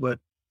hacks, but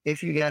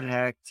if you get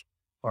hacked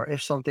or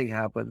if something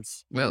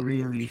happens, Well,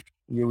 you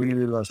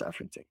really lose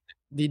everything.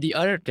 the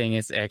other thing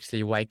is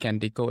actually why can't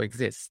they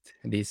coexist,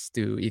 these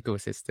two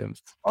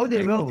ecosystems? Oh, they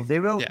Like, will. They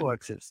will yeah.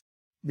 coexist.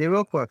 They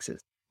will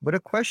coexist. But the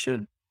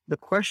question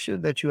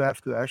that you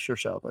have to ask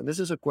yourself, and this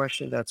is a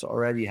question that's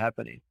already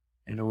happening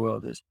in the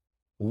world, is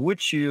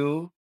would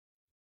you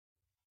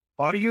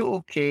are you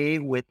okay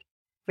with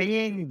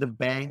paying the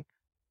bank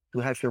to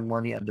have your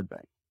money at the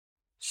bank?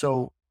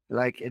 So,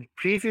 like in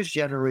previous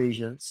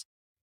generations,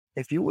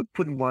 if you would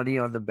put money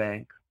on the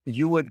bank,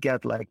 you would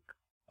get like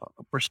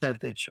a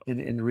percentage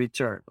in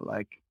return.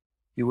 Like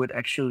you would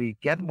actually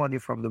get money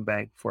from the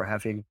bank for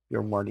having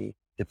your money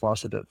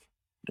deposited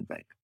in the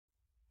bank.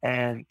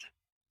 And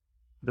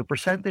the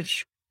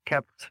percentage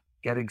kept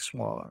getting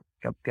smaller,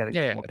 kept getting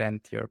Yeah, smaller.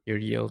 rent your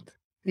yield.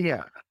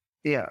 Yeah.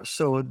 Yeah.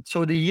 So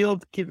the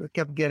yield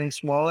kept getting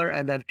smaller.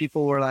 And then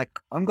people were like,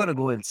 I'm going to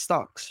go in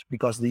stocks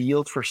because the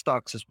yield for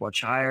stocks is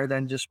much higher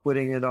than just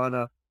putting it on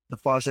a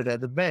deposit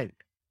at the bank.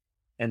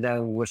 And then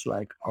it was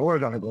like, oh, we're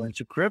going to go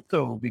into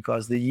crypto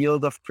because the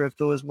yield of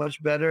crypto is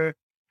much better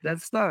than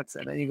stocks.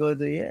 And then you go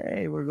to,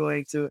 yay, we're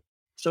going to.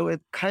 So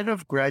it kind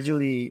of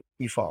gradually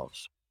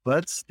evolves,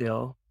 but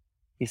still,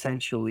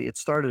 essentially, it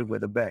started with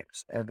the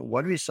banks. And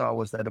what we saw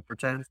was that the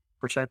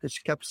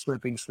percentage kept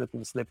slipping,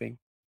 slipping, slipping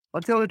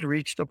until it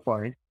reached a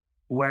point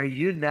where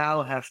you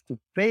now have to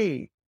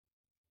pay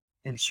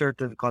in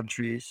certain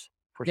countries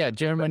for Yeah,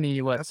 certain banks. Germany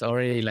You have was to pay.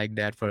 already like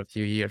that for a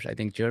few years. I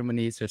think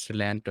Germany,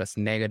 Switzerland was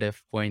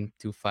negative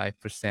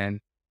 0.25%.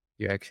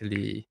 You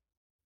actually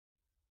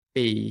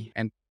pay.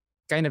 And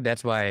kind of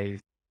that's why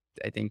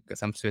I think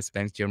some Swiss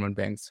banks, German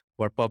banks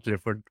were popular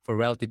for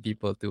wealthy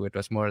people too. It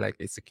was more like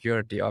a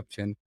security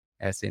option,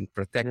 as in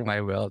protect Yeah.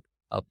 my wealth.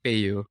 I'll pay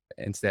you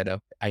instead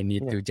of I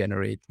need Yeah. to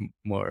generate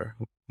more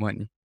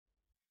money.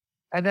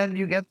 And then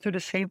you get to the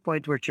same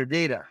point with your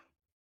data.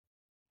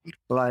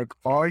 Like,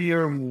 are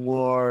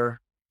you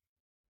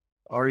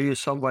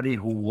somebody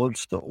who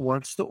wants to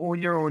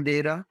own your own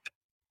data?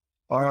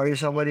 Or are you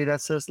somebody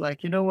that says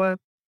like, you know what?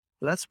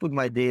 Let's put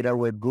my data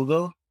with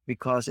Google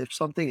because if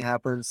something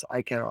happens,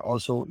 I can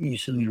also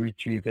easily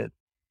retrieve it.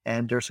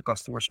 And there's a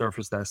customer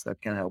service desk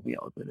that can help me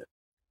out with it.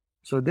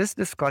 So this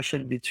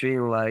discussion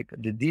between like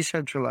the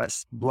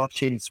decentralized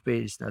blockchain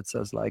space that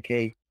says like,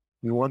 hey,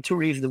 we want to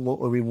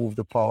remove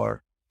the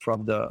power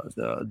from the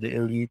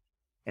elite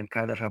and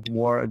kind of have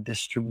more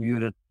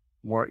distributed,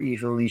 more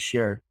evenly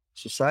shared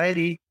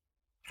society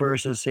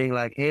versus saying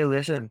like, hey,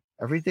 listen,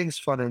 everything's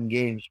fun and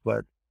games,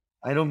 but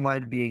I don't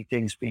mind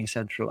things being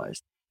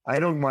centralized. I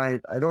don't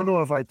mind. I don't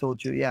know if I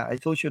told you. Yeah, I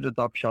told you the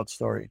Top Shot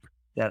story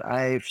that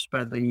I've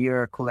spent a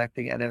year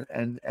collecting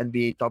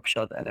NBA Top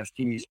Shot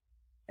NFTs,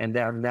 and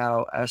then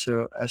now as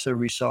a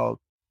result,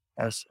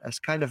 as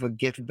kind of a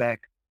gift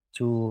back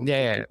to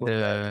Yeah, people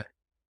that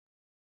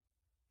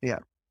the yeah.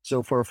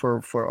 So for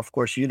of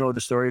course you know the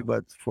story,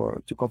 but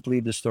for to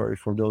complete the story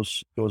for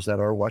those that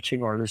are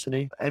watching or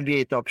listening,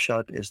 NBA Top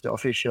Shot is the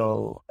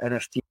official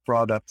NFT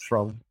product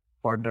from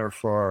partner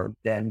for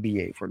the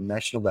NBA for the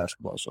National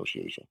Basketball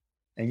Association,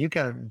 and you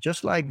can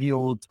just like the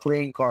old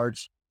playing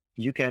cards,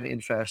 you can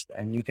invest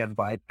and you can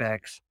buy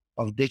packs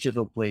of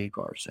digital playing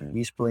cards, and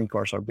these playing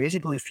cards are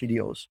basically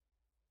videos.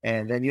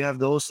 And then you have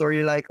those where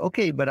you're like,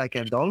 okay, but I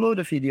can download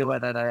the video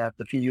and then I have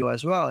the video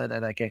as well, and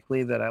then I can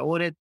claim that I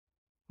own it.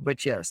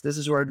 But yes, this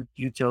is where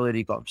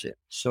utility comes in.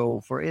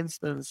 So, for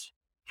instance,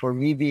 for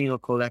me being a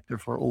collector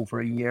for over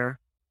a year,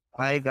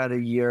 I got a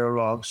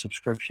year-long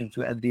subscription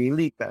to NBA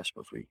League Pass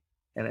for free.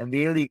 And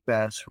NBA League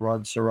Pass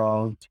runs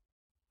around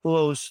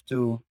close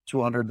to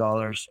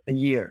 $200 a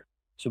year.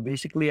 So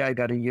basically, I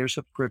got a year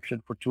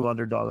subscription for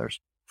 $200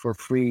 for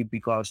free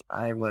because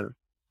I'm a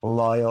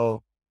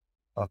loyal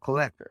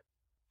collector.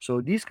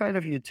 So these kind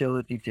of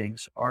utility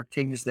things are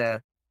things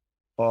that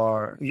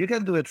are you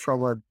can do it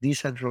from a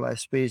decentralized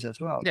space as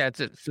well. Yeah, it's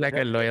So like a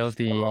Netflix,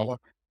 loyalty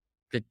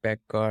kickback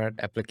card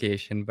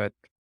application, but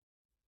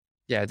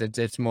yeah,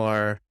 it's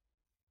more,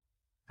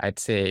 I'd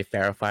say,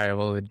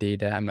 verifiable with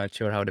data. I'm not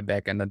sure how the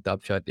backend on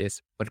Top Shot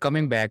is. But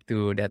coming back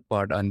to that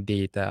part on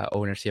data,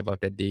 ownership of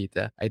the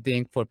data, I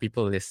think for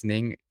people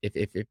listening, if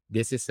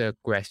this is a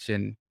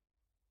question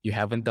you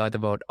haven't thought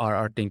about or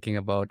are thinking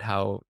about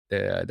how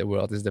the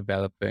world is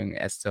developing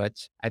as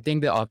such, I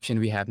think the option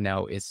we have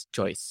now is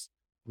choice.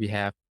 We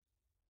have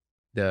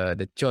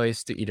the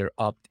choice to either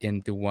opt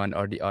into one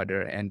or the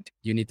other, and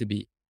you need to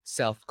be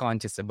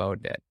self-conscious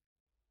about that.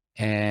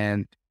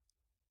 And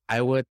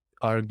I would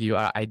argue,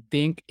 I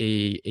think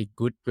a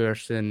good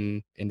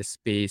person in the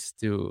space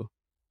to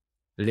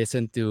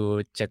listen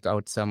to, check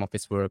out some of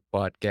his work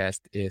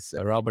podcast is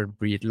Robert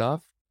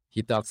Breedlove.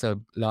 He talks a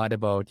lot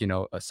about,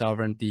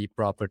 sovereignty,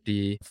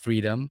 property,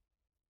 freedom.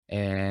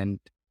 And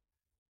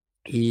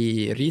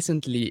he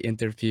recently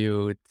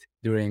interviewed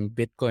during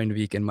Bitcoin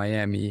Week in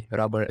Miami,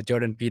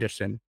 Jordan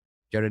Peterson.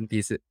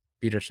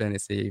 Peterson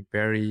is a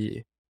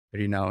very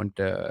renowned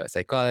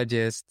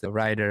psychologist, a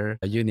writer,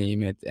 you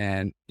name it.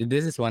 And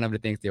this is one of the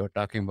things they were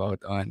talking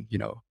about on,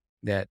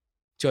 that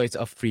choice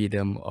of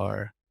freedom,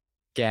 or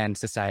can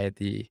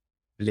society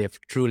live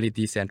truly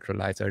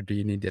decentralized, or do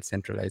you need that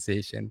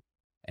centralization?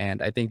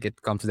 And I think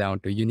it comes down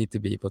to, you need to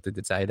be able to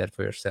decide that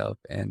for yourself.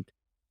 And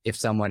if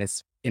someone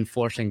is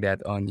enforcing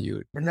that on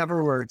you, it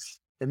never works.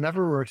 It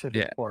never works if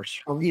it's yeah.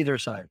 forced from either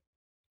side.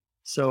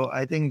 So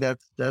I think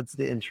that's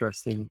the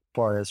interesting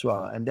part as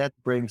well. And that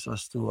brings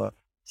us to a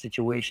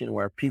situation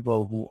where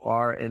people who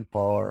are in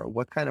power,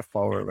 what kind of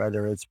power,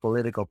 whether it's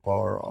political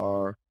power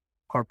or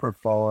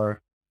corporate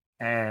power,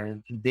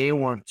 and they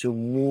want to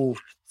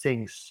move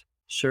things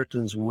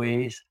certain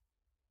ways,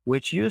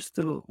 which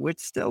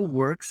still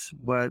works,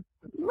 but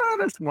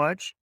not as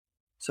much.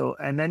 So,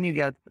 and then you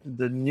get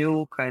the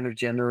new kind of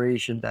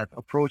generation that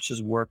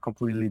approaches work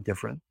completely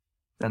different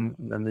than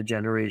the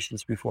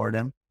generations before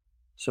them.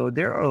 So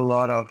there are a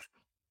lot of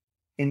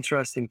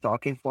interesting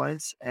talking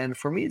points. And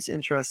for me, it's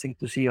interesting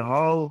to see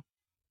how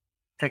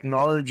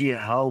technology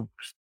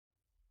helps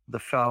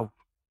develop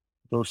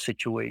those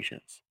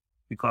situations.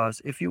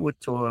 Because if you would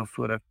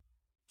have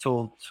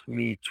told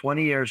me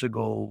 20 years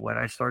ago when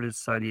I started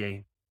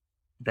studying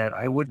that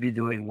I would be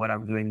doing what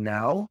I'm doing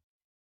now,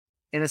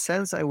 in a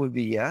sense, I would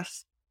be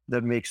yes,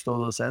 that makes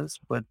total sense,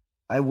 but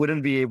I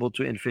wouldn't be able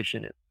to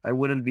envision it. I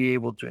wouldn't be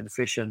able to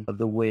envision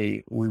the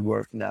way we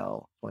work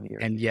now 20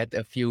 years And ago. yet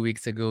a few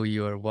weeks ago,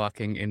 you were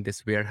walking in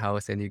this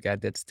warehouse and you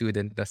got that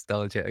student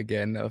nostalgia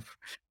again of,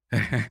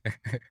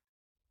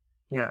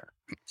 Yeah.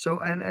 So,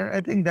 and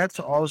I think that's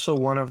also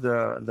one of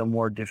the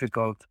more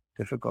difficult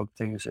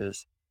things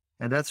is,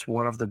 and that's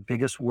one of the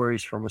biggest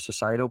worries from a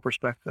societal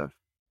perspective,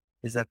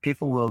 is that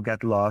people will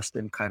get lost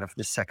in kind of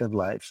the second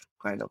life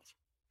kind of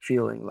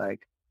feeling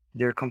like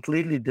they're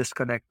completely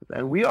disconnected.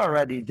 And we are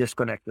already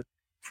disconnected.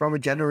 From a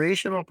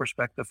generational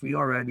perspective, we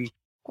already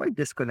quite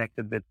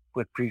disconnected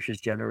with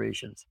previous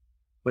generations.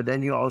 But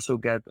then you also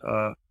get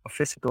a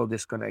physical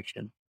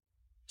disconnection.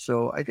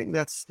 So I think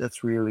that's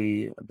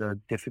really the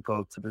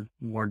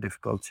more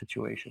difficult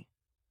situation.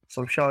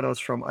 Some shout outs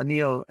from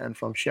Anil and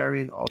from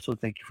Sharon. Also,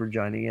 thank you for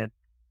joining in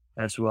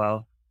as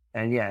well.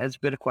 And yeah, it's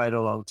been quite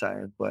a long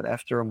time, but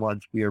after a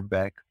month, we are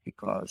back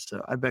because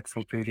I'm back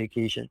from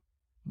pre-vacation.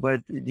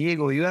 But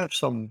Diego, you have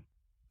some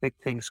big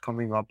things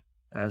coming up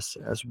as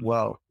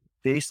well,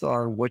 based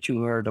on what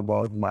you heard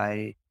about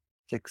my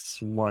 6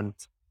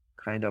 month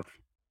kind of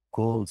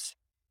goals.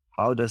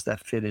 How does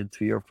that fit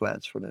into your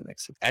plans for the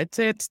next 6? I'd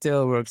say it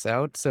still works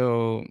out.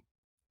 So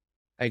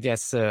I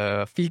guess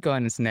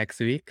FeeCon is next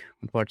week.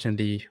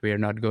 Unfortunately, we are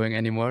not going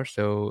anymore.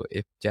 So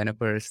if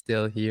Jennifer is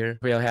still here,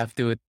 we'll have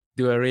to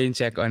do a rain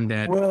check on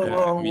that meeting.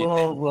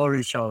 We'll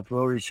reach out.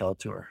 We'll reach out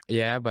to her.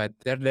 Yeah, but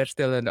there's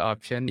still an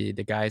option. The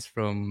guys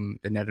from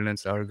the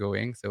Netherlands are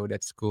going, so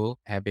that's cool.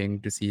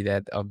 Having to see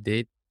that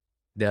update.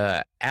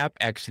 The app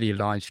actually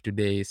launched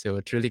today, so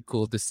it's really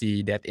cool to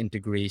see that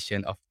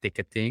integration of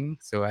ticketing.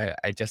 So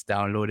I just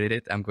downloaded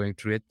it. I'm going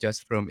through it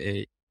just from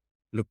a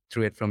look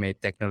through it from a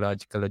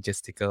technological,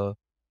 logistical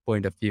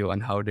point of view on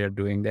how they're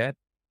doing that.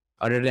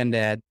 Other than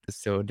that,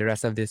 so the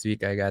rest of this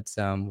week, I got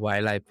some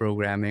wildlife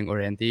programming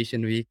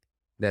orientation week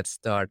that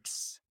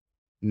starts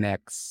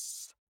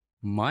next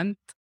month.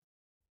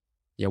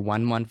 Yeah,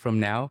 1 month from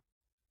now.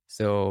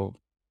 So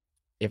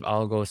if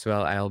all goes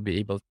well, I'll be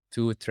able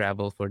to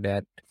travel for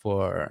that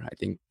for, I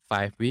think,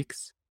 5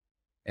 weeks.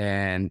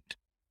 And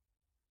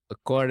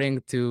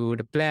according to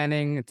the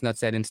planning, it's not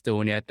set in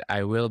stone yet.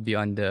 I will be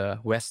on the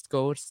West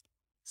Coast.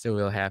 So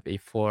we'll have a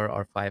 4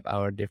 or 5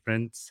 hour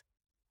difference,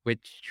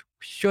 which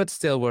should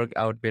still work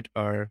out with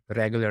our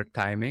regular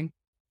timing.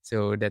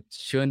 So that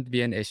shouldn't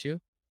be an issue,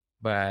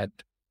 but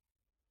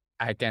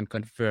I can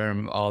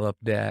confirm all of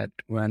that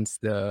once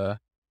the,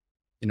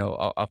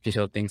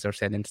 official things are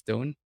set in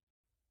stone.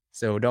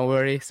 So don't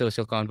worry,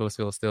 social convos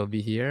will still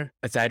be here.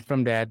 Aside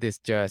from that, it's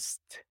just,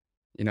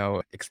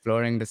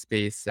 exploring the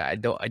space. I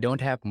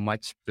don't have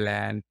much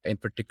planned in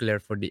particular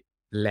for the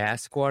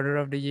last quarter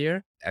of the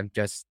year. I'm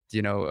just,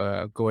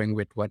 going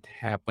with what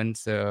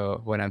happens,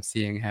 what I'm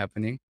seeing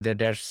happening.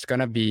 There's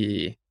gonna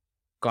be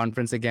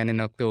conference again in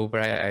October.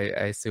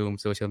 I assume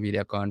social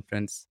media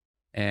conference,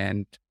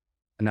 and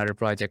another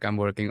project I'm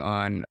working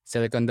on,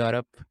 Silicon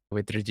Up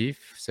with Rajiv.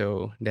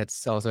 So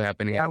that's also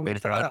happening Yeah, in the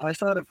background. I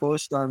saw the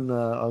post on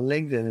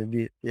LinkedIn.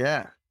 Indeed.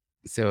 Yeah.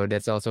 So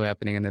that's also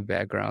happening in the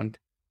background.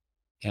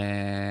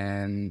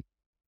 And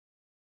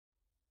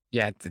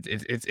yeah,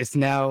 it's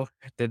now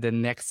the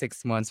next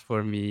 6 months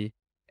for me,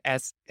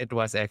 as it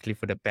was actually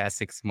for the past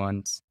 6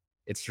 months.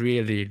 It's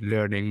really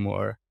learning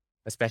more,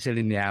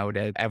 especially now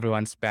that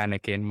everyone's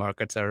panicking,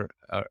 markets are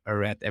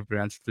red,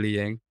 everyone's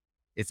fleeing.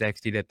 It's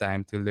actually the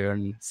time to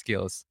learn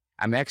skills.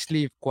 I'm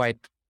actually quite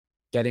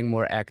getting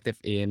more active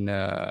in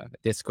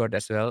Discord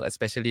as well,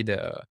 especially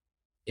the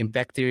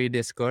impact theory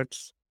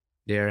Discords.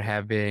 They're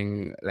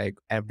having like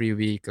every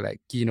week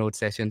like keynote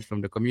sessions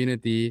from the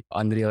community,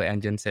 Unreal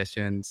Engine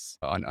sessions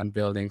on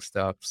building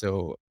stuff.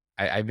 So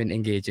I've been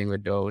engaging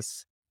with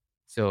those.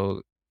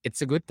 So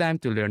it's a good time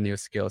to learn new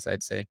skills,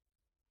 I'd say,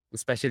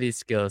 especially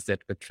skills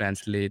that could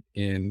translate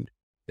in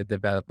the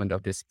development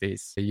of this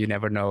space. You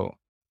never know.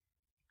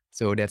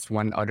 So that's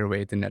one other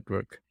way to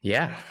network.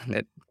 Yeah,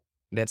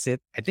 that's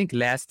it. I think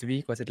last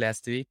week, was it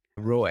last week?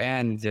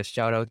 Roanne, just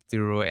shout out to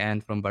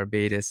Roanne from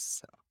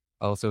Barbados,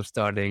 also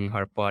starting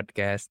her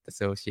podcast.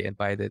 So she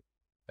invited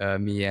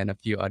me and a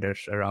few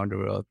others around the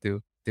world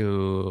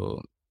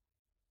to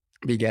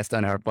be guest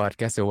on our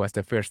podcast. So it was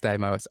the first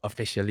time I was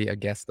officially a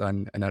guest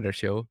on another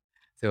show.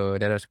 So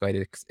that was quite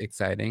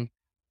exciting.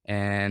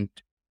 And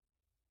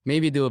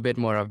maybe do a bit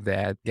more of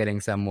that, getting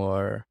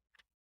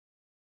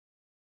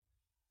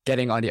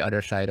on the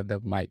other side of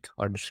the mic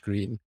or the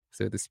screen,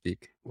 so to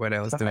speak. What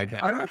else do I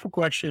have? I have a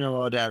question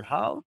about that.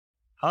 How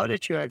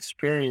did you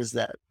experience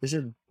that? Is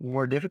it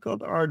more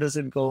difficult or does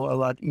it go a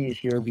lot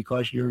easier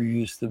because you're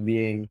used to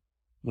being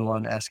the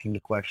one asking the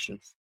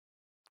questions?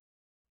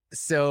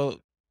 So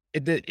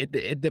it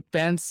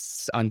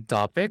depends on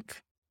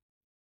topic.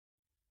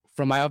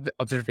 From my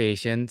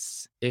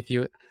observations, if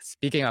you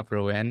speaking of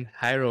Rowan,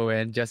 hi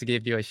Rowan, just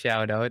give you a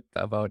shout out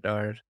about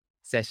our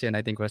session.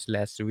 I think was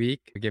last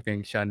week,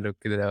 giving Sean Luke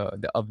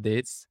the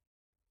updates,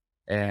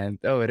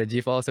 and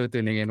Rajiv also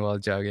tuning in while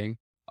jogging.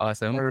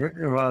 Awesome.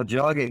 While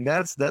jogging,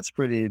 that's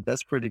pretty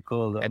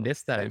cool At though.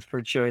 this time, Thanks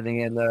for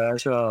joining in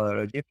as well,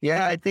 Rajiv.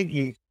 Yeah, I think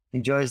he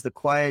enjoys the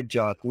quiet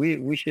jog.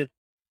 We should.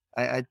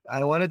 I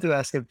wanted to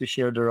ask him to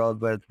share the road,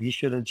 but he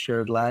shouldn't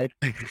share it live.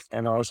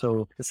 And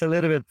also, it's a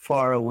little bit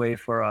far away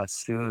for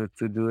us to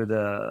do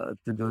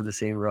the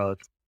same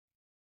route.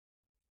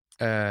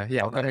 yeah,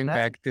 Other than coming that,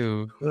 back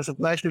to it was a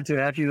pleasure to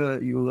have you.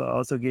 You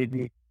also gave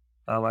me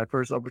my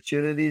first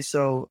opportunity.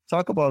 So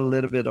talk about a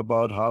little bit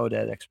about how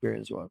that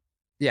experience was.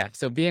 yeah,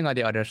 so being on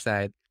the other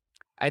side,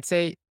 I'd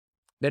say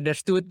that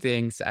there's two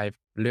things I've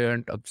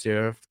learned,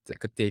 observed, that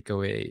could take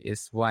away.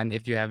 Is one,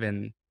 if you have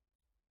an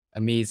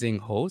amazing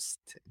host,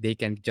 they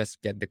can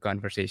just get the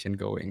conversation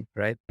going,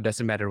 right? It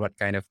doesn't matter what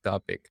kind of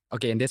topic.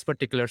 Okay, in this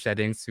particular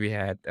settings, we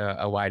had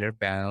a wider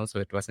panel, so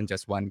it wasn't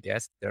just one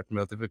guest, there are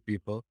multiple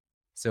people.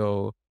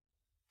 So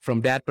from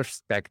that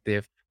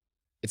perspective,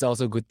 it's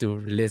also good to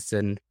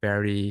listen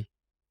very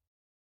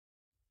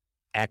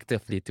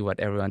actively to what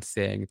everyone's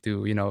saying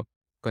to,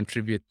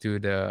 contribute to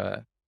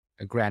the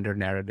grander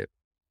narrative,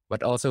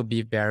 but also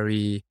be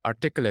very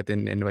articulate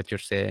in what you're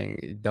saying.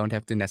 You don't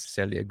have to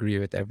necessarily agree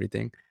with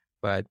everything,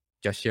 but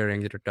just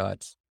sharing your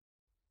thoughts.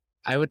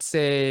 I would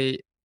say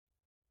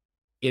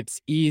it's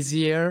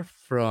easier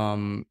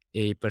from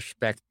a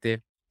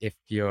perspective if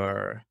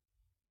you're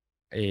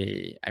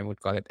I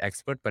would call it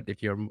expert, but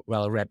if you're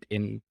well read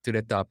into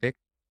the topic,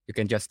 you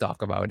can just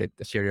talk about it,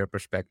 share your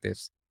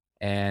perspectives.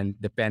 And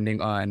depending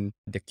on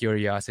the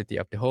curiosity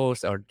of the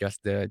host or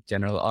just the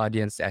general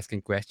audience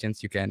asking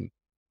questions, you can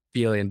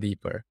feel in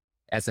deeper.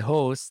 As a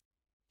host,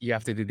 you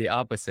have to do the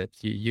opposite.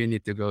 You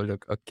need to go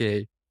look,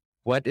 okay,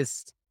 what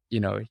is,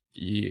 do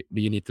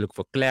you need to look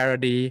for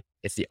clarity?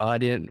 Is the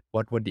audience,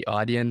 what would the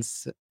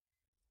audience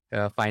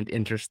find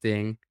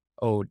interesting?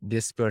 Oh,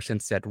 this person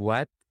said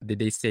what? Did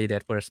they say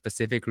that for a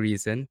specific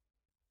reason?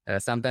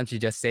 Sometimes you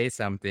just say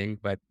something,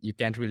 but you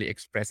can't really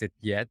express it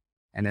yet.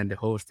 And then the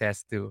host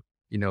has to,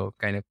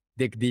 kind of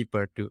dig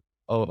deeper to,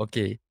 oh,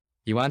 okay,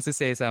 he wants to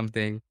say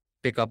something,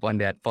 pick up on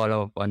that,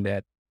 follow up on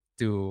that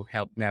to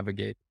help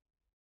navigate.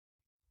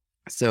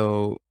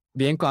 So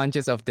being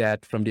conscious of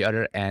that from the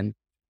other end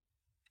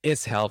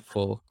is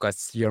helpful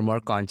because you're more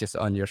conscious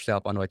on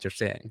yourself on what you're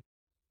saying.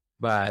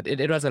 But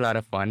it was a lot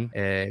of fun.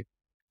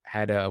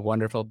 Had a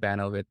wonderful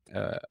panel with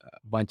a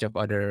bunch of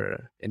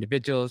other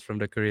individuals from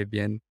the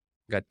Caribbean.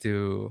 Got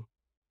to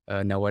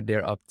know what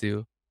they're up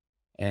to,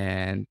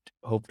 and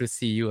hope to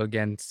see you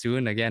again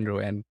soon. Again,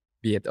 Rowan.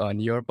 be it on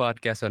your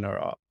podcast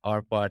or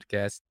our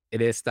podcast,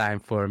 it is time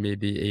for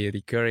maybe a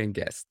recurring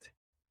guest.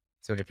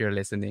 So if you're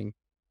listening,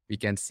 we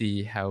can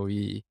see how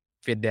we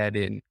fit that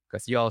in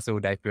because you also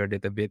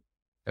diverted it a bit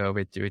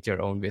with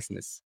your own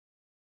business.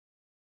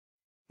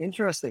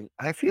 Interesting.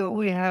 I feel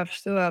we have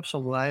still have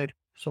some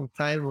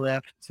time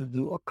left to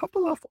do a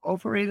couple of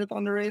overrated,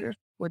 underrated.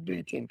 What do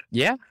you think?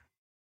 Yeah,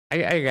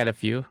 I got a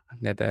few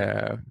that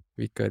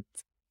we could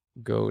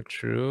go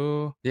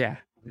through. Yeah,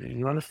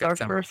 You want to got start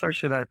some first, or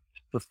should I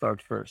to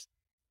start first?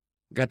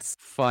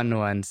 fun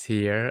ones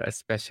here,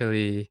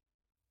 especially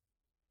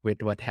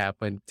with what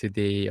happened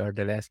today or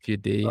the last few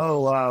days.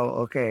 Oh wow.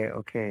 Okay.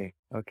 Okay.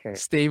 Okay.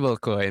 Stable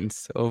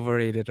coins,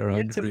 overrated or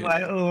Into underrated?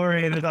 my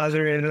overrated,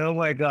 underrated. Oh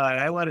my god,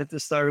 I wanted to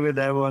start with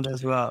that one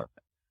as well.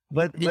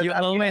 But You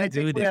I mean, I always think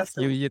do we have this.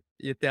 to.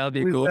 You tell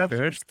me We go have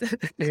first.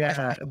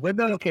 yeah. But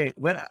no, okay.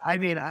 But I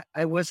mean,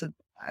 I wasn't.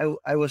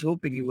 I was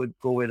hoping you would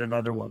go with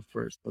another one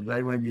first. But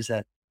then when you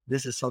said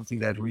this is something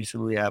that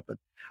recently happened.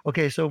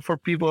 Okay, so for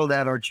people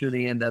that are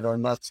tuning in that are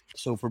not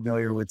so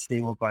familiar with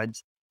stable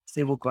coins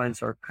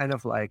are kind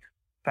of like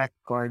packed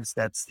coins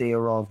that stay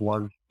around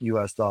 $1.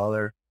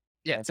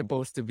 Yeah, it's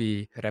supposed to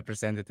be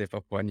representative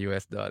of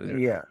 $1.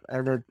 Yeah,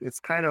 and it's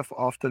kind of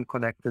often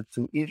connected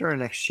to either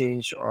an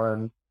exchange or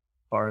an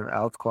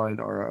altcoin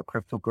or a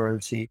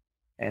cryptocurrency,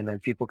 and then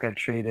people can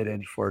trade it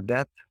in for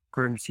that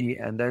currency,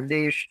 and then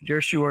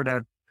they're sure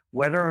that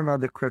whether or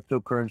not the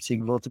cryptocurrency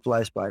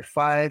multiplies by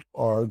five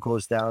or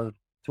goes down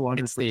two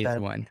It hundred stays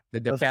percent one. The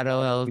doesn't matter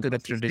parallel to the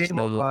because the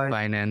stable traditional coin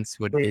finance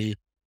would is be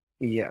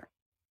yeah.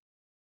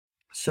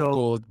 So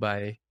gold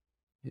by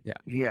yeah.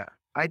 yeah,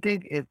 I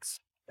think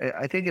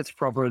it's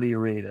properly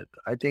rated.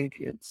 I think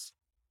it's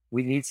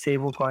we need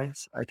stable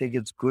coins. I think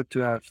it's good to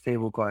have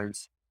stable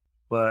coins,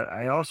 but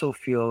I also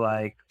feel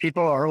like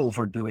people are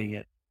overdoing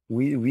it.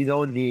 We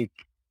don't need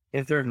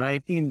if they're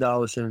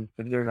 19,000,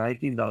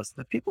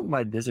 the people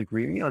might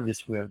disagree with me on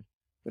this one.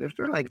 But if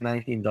they're like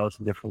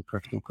 19,000 different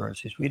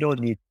cryptocurrencies, we don't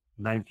need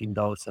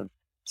 19,000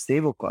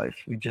 stable coins.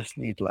 We just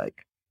need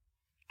like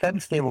 10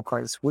 stable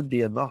coins would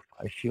be enough,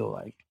 I feel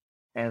like.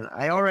 And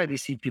I already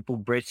see people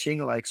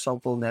bridging, like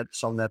some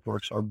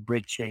networks are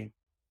bridging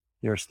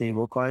their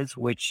stable coins,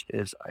 which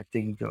is, I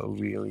think,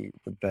 really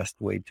the best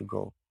way to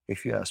go,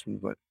 if you ask me.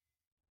 What's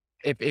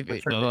your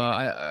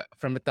take?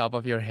 From the top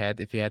of your head,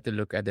 if you had to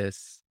look at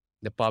this,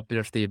 the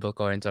popular stable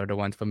coins are the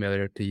ones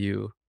familiar to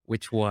you.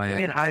 Which I one?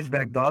 mean,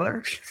 highback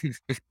dollar.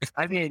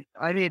 I mean,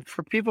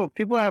 for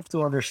people have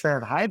to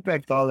understand,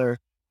 highback dollar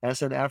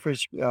has an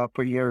average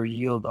per year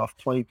yield of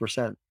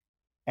 20%.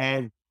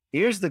 And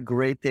here's the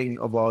great thing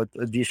about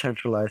a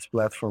decentralized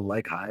platform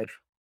like Hive.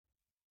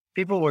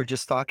 People were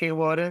just talking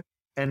about it,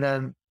 and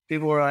then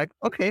people were like,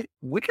 "Okay,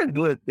 we can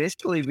do it."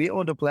 Basically, we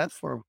own the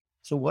platform,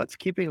 so what's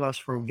keeping us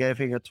from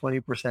giving a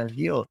 20%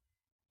 yield?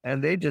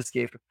 And they just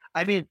gave.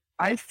 I mean,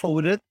 I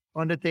voted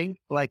on the thing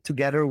like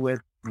together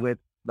with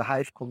the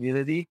Hive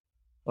community,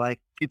 like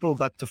people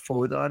got to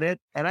vote on it,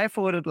 and I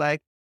voted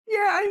like,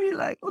 yeah, I mean,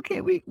 like,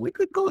 okay, we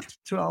could go to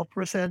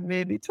 12%,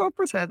 maybe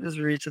 12% is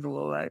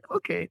reasonable. Like,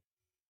 okay,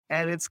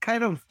 and it's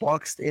kind of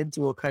boxed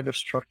into a kind of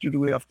structured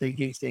way of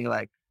thinking, saying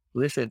like,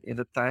 listen, in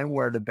a time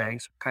where the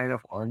banks kind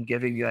of aren't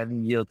giving you any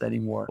yield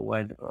anymore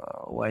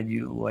when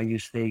you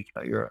stake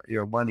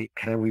your money,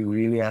 can we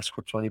really ask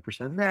for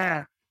 20%?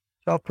 Nah,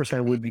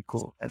 12% would be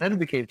cool. And then it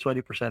became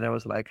 20%. I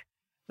was like,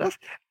 that's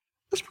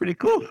that's pretty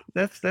cool.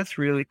 That's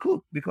really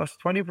cool because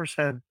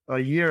 20% a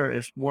year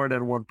is more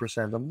than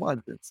 1% a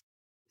month.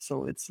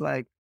 It's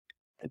like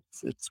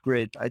it's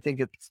great. I think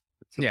it's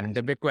Yeah,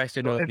 the amazing. big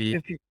question So will if be,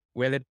 if you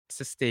will it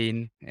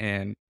sustain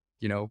and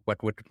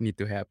what would need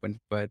to happen?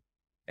 But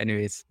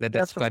anyways, let's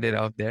that's cut it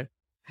out there.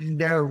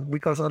 there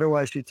because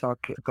otherwise we talk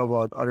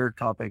about other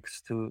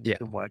topics Yeah.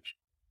 too much.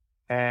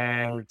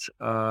 And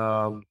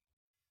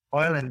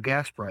oil and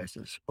gas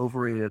prices,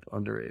 overrated,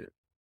 underrated.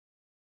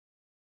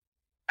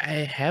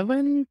 I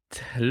haven't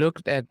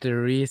looked at the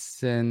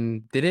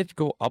recent. Did it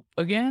go up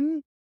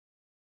again?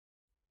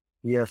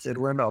 Yes, it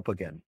went up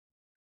again.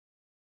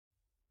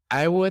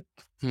 I would.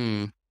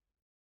 Hmm.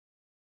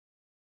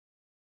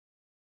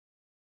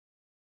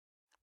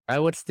 I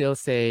would still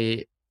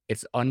say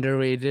it's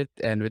underrated,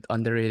 and with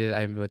underrated,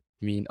 I would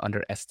mean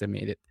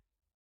underestimated.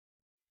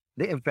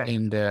 The impact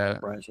In of oil the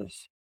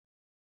prices.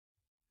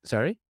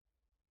 sorry,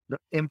 The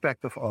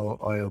impact of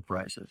oil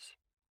prices.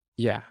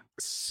 yeah.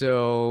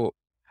 So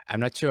I'm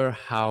not sure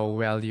how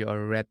well you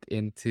are read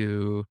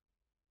into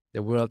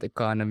the world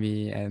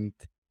economy and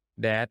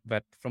that,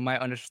 but from my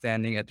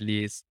understanding, at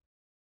least,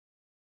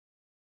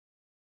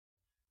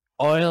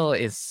 oil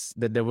is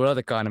the world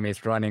economy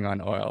is running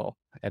on oil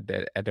at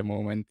the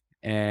moment,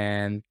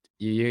 and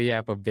you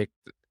have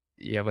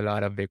you have a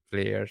lot of big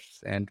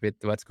players, and with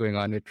what's going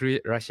on with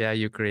Russia,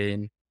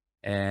 Ukraine,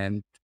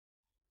 and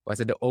was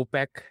it the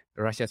OPEC?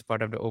 Russia is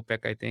part of the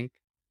OPEC, I think.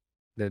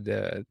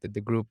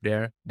 The group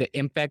there, the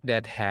impact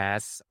that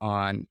has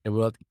on the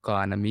world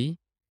economy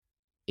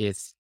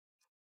is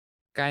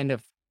kind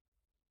of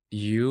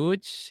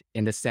huge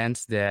in the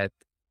sense that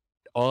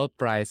all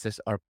prices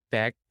are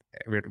pegged.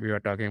 We were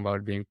talking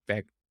about being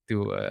pegged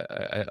to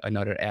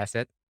another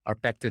asset are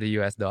pegged to the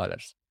US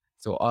dollars.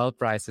 So all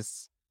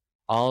prices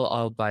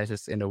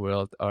in the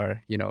world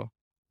are,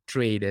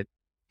 traded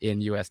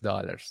in US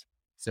dollars.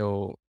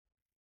 So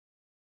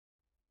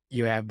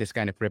you have this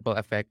kind of ripple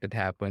effect that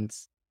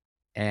happens.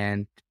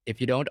 And if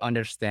you don't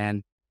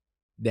understand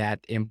that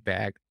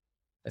impact,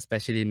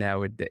 especially now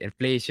with the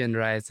inflation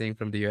rising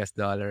from the US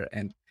dollar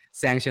and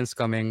sanctions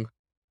coming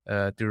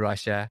to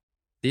Russia,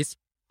 these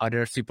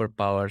other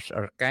superpowers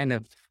are kind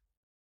of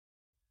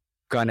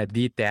gonna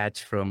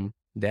detach from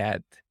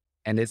that.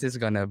 And this is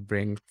gonna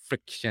bring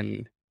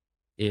friction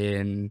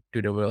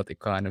into the world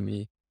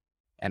economy.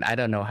 And I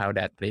don't know how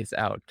that plays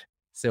out.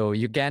 So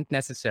you can't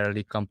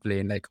necessarily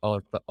complain like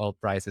all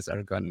prices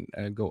are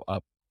gonna go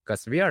up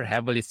because we are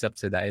heavily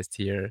subsidized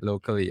here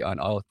locally on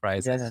all Yeah.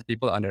 prices.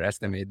 People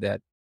underestimate that.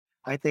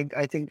 I think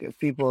if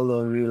people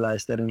don't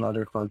realize that in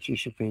other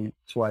countries you pay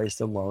twice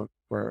the amount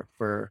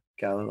per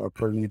gallon or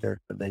per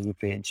liter than you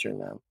pay in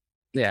Suriname.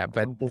 Yeah,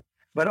 but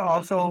But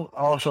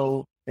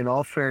also in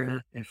all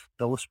fairness, if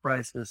those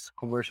prices,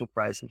 commercial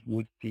prices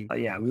would be,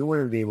 yeah, we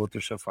wouldn't be able to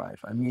survive.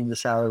 I mean, the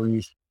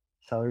salaries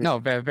no,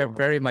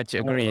 very much a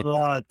agreed.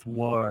 lot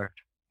more.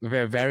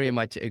 Very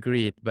much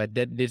agreed. But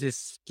that this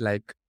is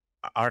like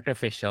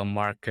artificial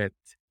market.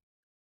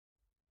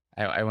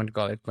 I won't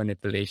call it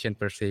manipulation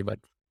per se, but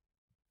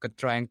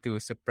trying to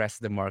suppress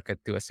the market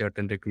to a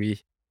certain degree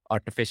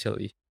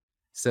artificially.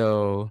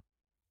 So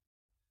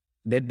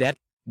that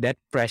that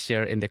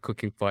pressure in the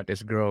cooking pot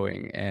is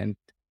growing, and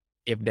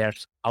if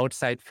there's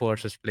outside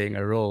forces playing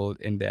a role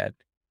in that,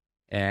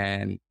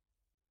 and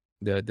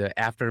the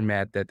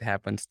aftermath that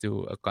happens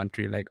to a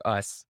country like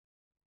us,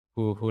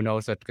 who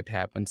knows what could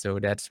happen. So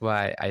that's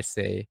why I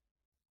say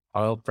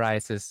oil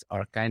prices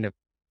are kind of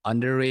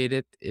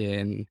underrated.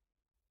 In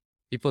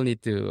people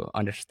need to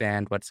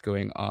understand what's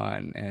going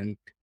on, and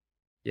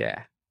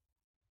yeah,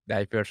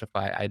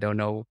 diversify. I don't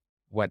know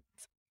what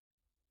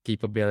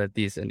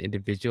capabilities an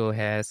individual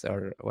has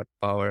or what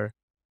power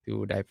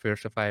to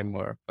diversify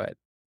more, but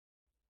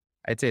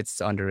I'd say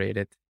it's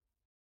underrated.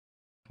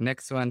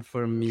 Next one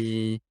for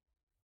me,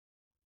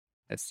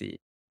 let's see.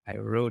 I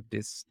wrote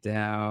this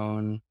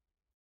down.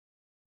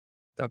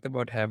 Talked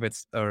about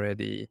habits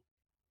already.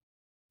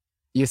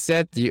 You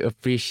said you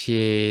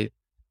appreciate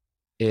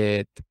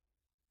it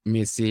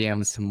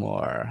museums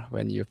more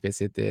when you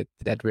visited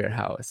that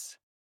warehouse.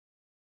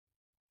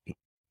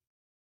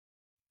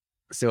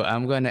 So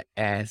I'm gonna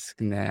ask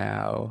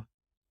now,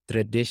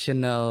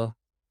 traditional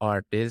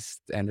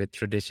artists, and with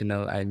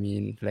traditional I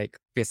mean like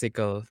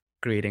physical,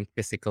 creating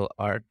physical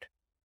art.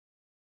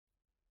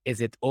 Is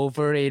it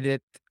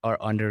overrated or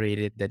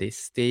underrated that they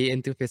stay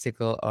into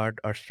physical art,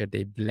 or should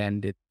they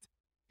blend it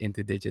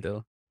into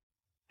digital?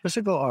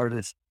 Physical art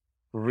is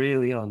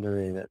really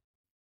underrated.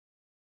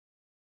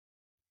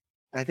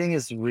 I think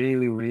it's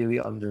really, really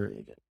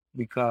underrated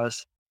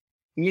because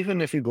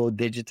even if you go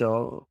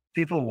digital,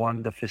 people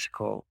want the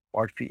physical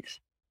art piece,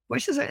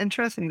 which is an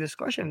interesting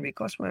discussion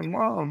because my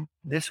mom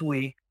this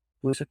week,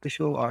 who's a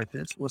visual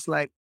artist, was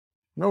like,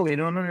 no, they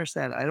don't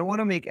understand. I don't want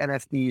to make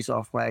NFTs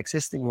of my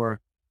existing work.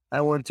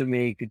 I want to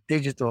make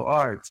digital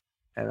art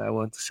and I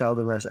want to sell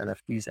them as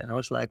NFTs. And I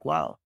was like,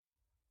 wow,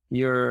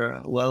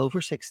 you're well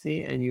over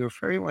 60 and you're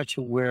very much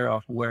aware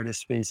of where the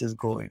space is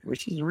going,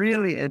 which is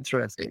really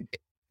interesting.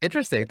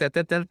 Interesting. Tell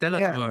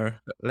us Yeah. more.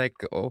 Like,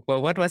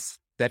 well, what was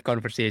that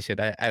conversation?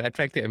 I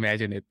tried to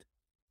imagine it.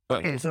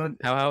 But Okay. So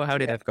how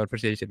did that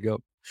conversation go?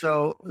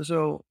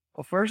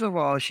 First of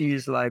all,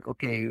 she's like,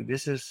 okay,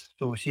 this is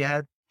so she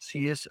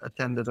has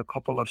attended a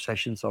couple of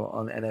sessions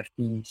on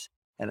NFTs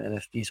and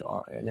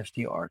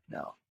NFT art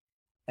now.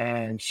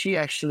 And she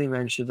actually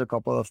mentioned a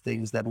couple of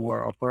things that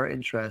were of her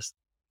interest,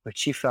 but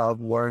she felt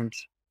weren't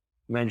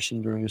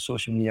mentioned during the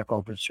social media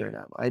conference here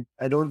now.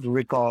 I don't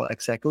recall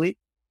exactly,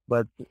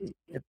 but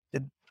it,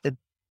 it, it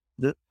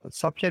the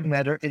subject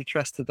matter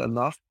interested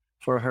enough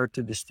for her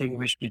to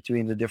distinguish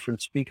between the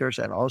different speakers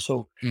and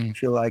also Mm.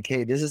 feel like,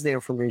 hey, this is the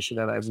information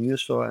that I'm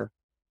useful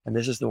and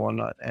this is the one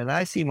not. And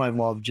I see my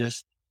mom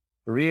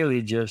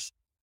really just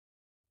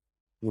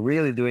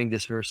really doing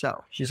this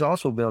herself. She's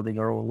also building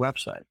her own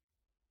website,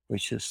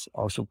 which is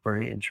also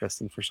very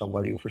interesting for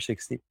somebody over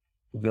 60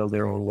 to build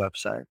their own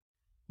website.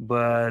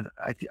 But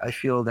I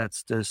feel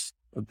that's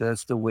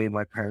the way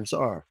my parents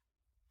are.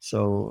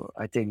 So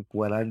I think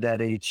when I'm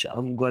that age,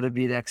 I'm gonna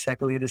be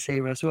exactly the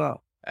same as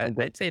well.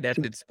 I'd say that's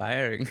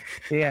inspiring.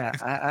 Yeah,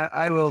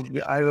 I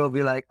will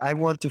be like I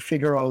want to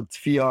figure out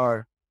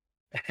VR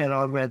and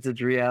augmented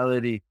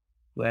reality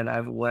when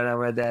I'm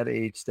at that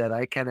age that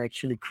I can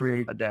actually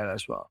create that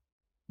as well.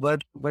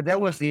 But that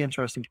was the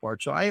interesting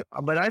part. So I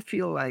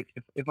feel like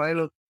if I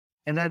look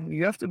and then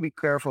you have to be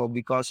careful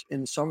because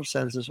in some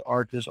senses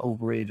art is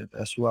overrated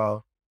as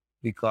well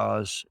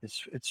because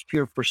it's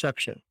pure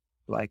perception.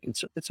 Like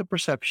it's a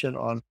perception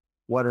on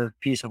what a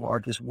piece of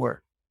art is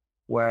worth.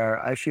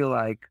 Where I feel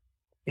like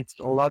it's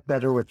a lot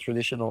better with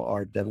traditional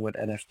art than with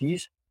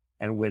NFTs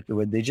and with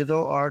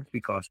digital art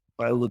because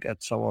if I look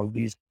at some of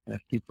these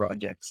NFT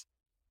projects,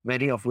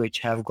 many of which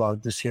have gone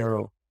to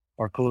zero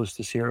or close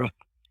to zero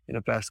in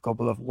the past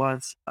couple of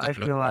months. I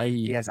Couple of feel like, eyes.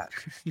 yes,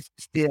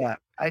 yeah,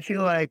 I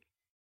feel like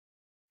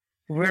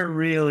we're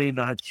really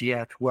not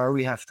yet where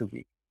we have to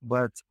be,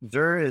 but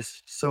there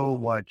is so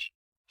much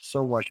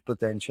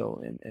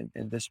potential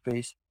in this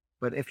space.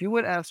 But if you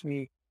would ask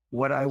me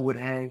what I would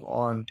hang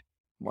on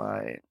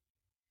my,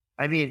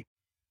 I mean,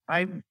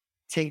 I'm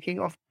thinking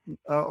of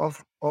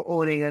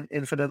owning an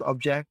infinite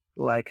object,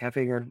 like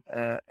having an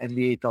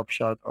NBA Top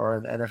Shot or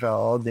an NFL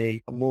All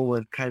Day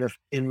moment, kind of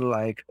in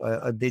like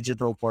a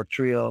digital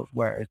portrayal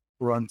where it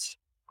runs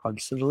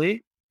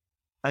constantly.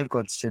 I'm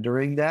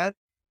considering that,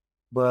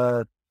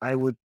 but I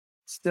would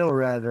still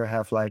rather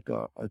have like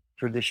a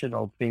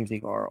traditional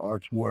painting or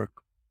artwork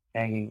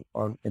hanging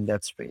on in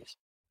that space.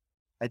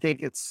 I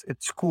think it's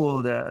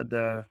cool.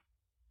 The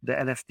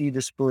NFT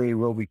display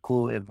will be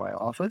cool in my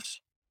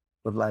office,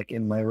 but like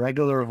in my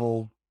regular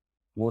home,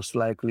 most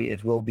likely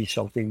it will be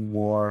something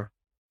more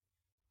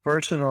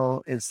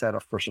personal instead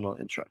of personal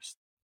interest.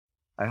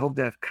 I hope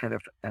that kind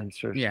of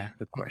answers Yeah,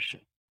 the question.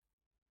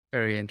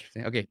 very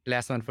interesting. Okay,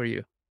 last one for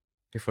you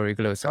before we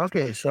close off.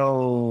 Okay,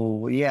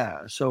 so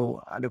yeah,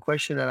 so the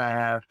question that I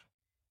have,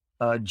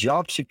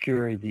 job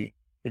security.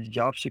 Is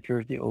job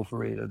security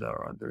overrated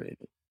or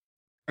underrated?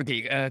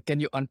 Okay, can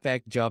you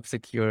unpack job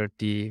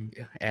security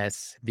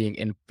as being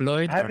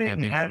employed or Having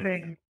having?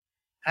 having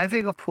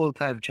having a full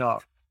time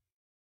job.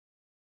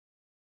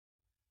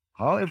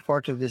 How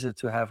important is it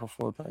to have a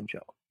full time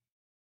job?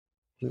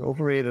 Is it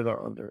overrated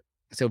or under?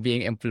 So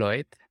being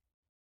employed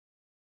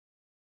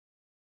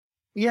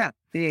Yeah,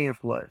 being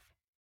employed.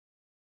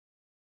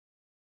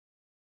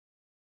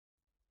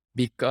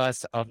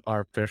 because of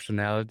our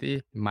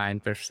personality, mine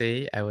per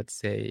se, I would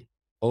say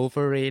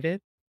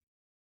overrated,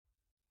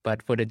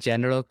 but for the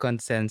general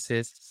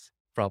consensus,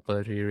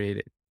 properly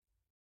rated.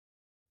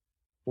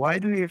 Why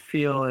do you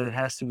feel it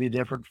has to be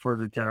different for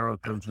the general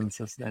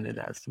consensus than it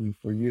has to be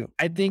for you?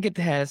 I think it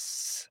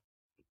has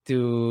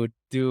to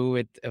do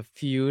with a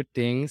few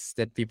things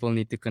that people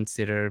need to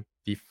consider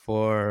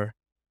before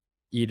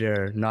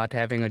either not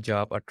having a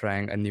job or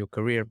trying a new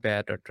career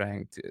path or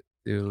trying to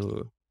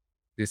do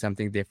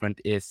something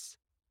different is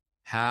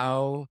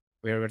how,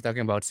 where we're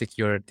talking about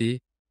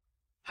security,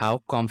 how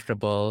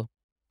comfortable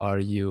are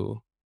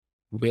you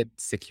with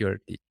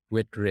security,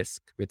 with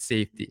risk, with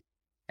safety?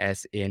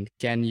 As in,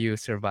 can you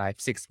survive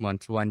 6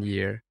 months, 1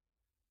 year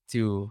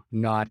to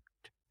not,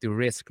 to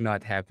risk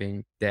not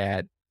having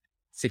that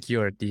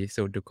security,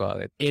 so to call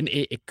it. In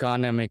a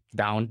economic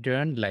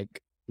downturn,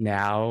 like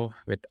now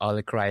with all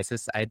the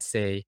crisis, I'd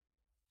say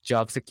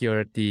job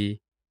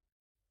security,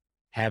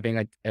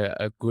 having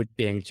a good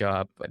paying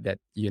job that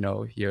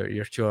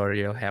you're sure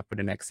you'll have for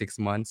the next 6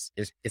 months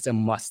is a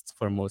must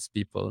for most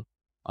people,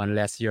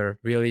 unless you're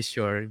really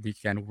sure you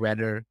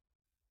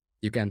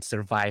can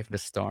survive the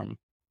storm.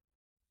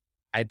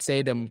 I'd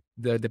say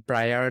the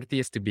priority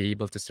is to be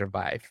able to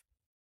survive.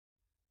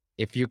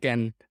 If you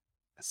can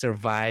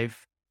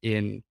survive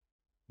in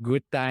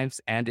good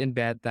times and in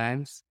bad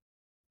times,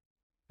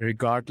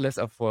 regardless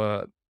of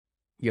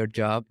your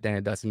job, then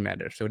it doesn't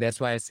matter. So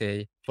that's why I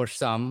say for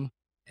some,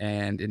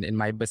 and in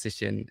my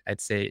position, I'd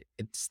say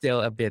it's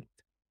still a bit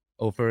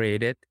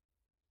overrated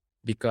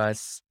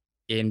because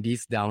in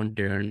these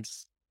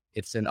downturns,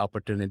 it's an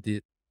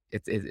opportunity.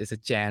 It's a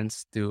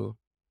chance to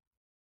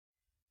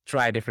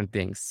try different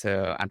things.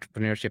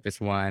 Entrepreneurship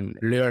is one,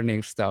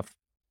 learning stuff,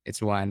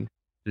 it's one,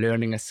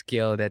 learning a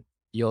skill that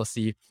you'll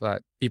see if,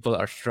 people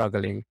are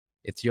struggling.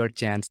 It's your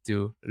chance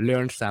to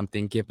learn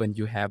something given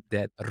you have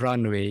that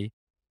runway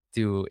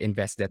to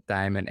invest that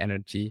time and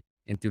energy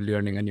into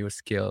learning a new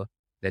skill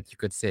that you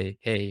could say,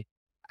 hey,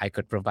 I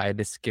could provide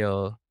this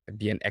skill,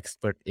 be an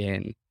expert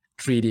in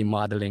 3D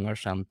modeling or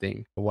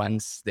something.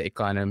 Once the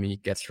economy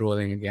gets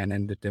rolling again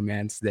and the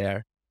demand's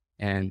there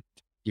and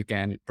you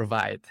can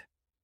provide.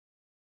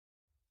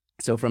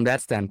 So from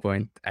that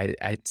standpoint,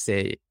 I'd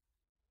say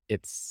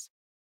it's,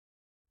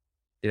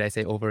 did I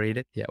say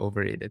overrated? Yeah,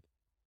 overrated.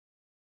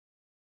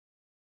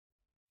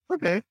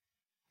 Okay,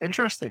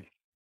 interesting.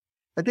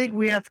 I think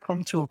we have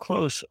come to a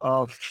close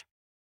of,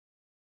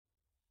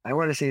 I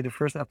want to say the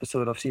first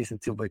episode of season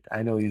 2, but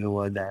I know you don't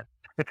want that.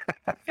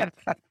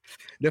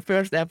 The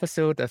first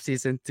episode of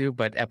season 2,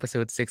 but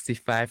episode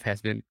 65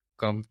 has been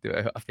come to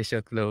an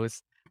official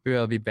close. We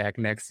will be back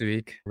next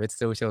week with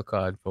Social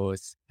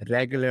Confoes,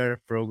 regular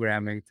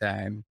programming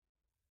time.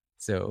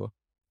 So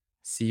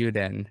see you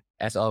then.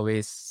 As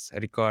always,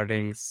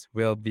 recordings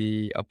will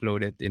be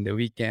uploaded in the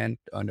weekend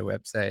on the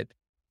website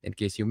in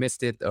case you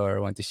missed it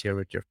or want to share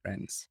with your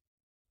friends.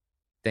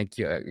 Thank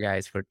you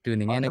guys for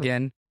tuning in Awesome.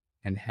 again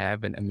and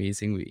have an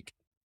amazing week.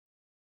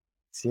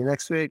 See you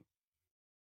next week.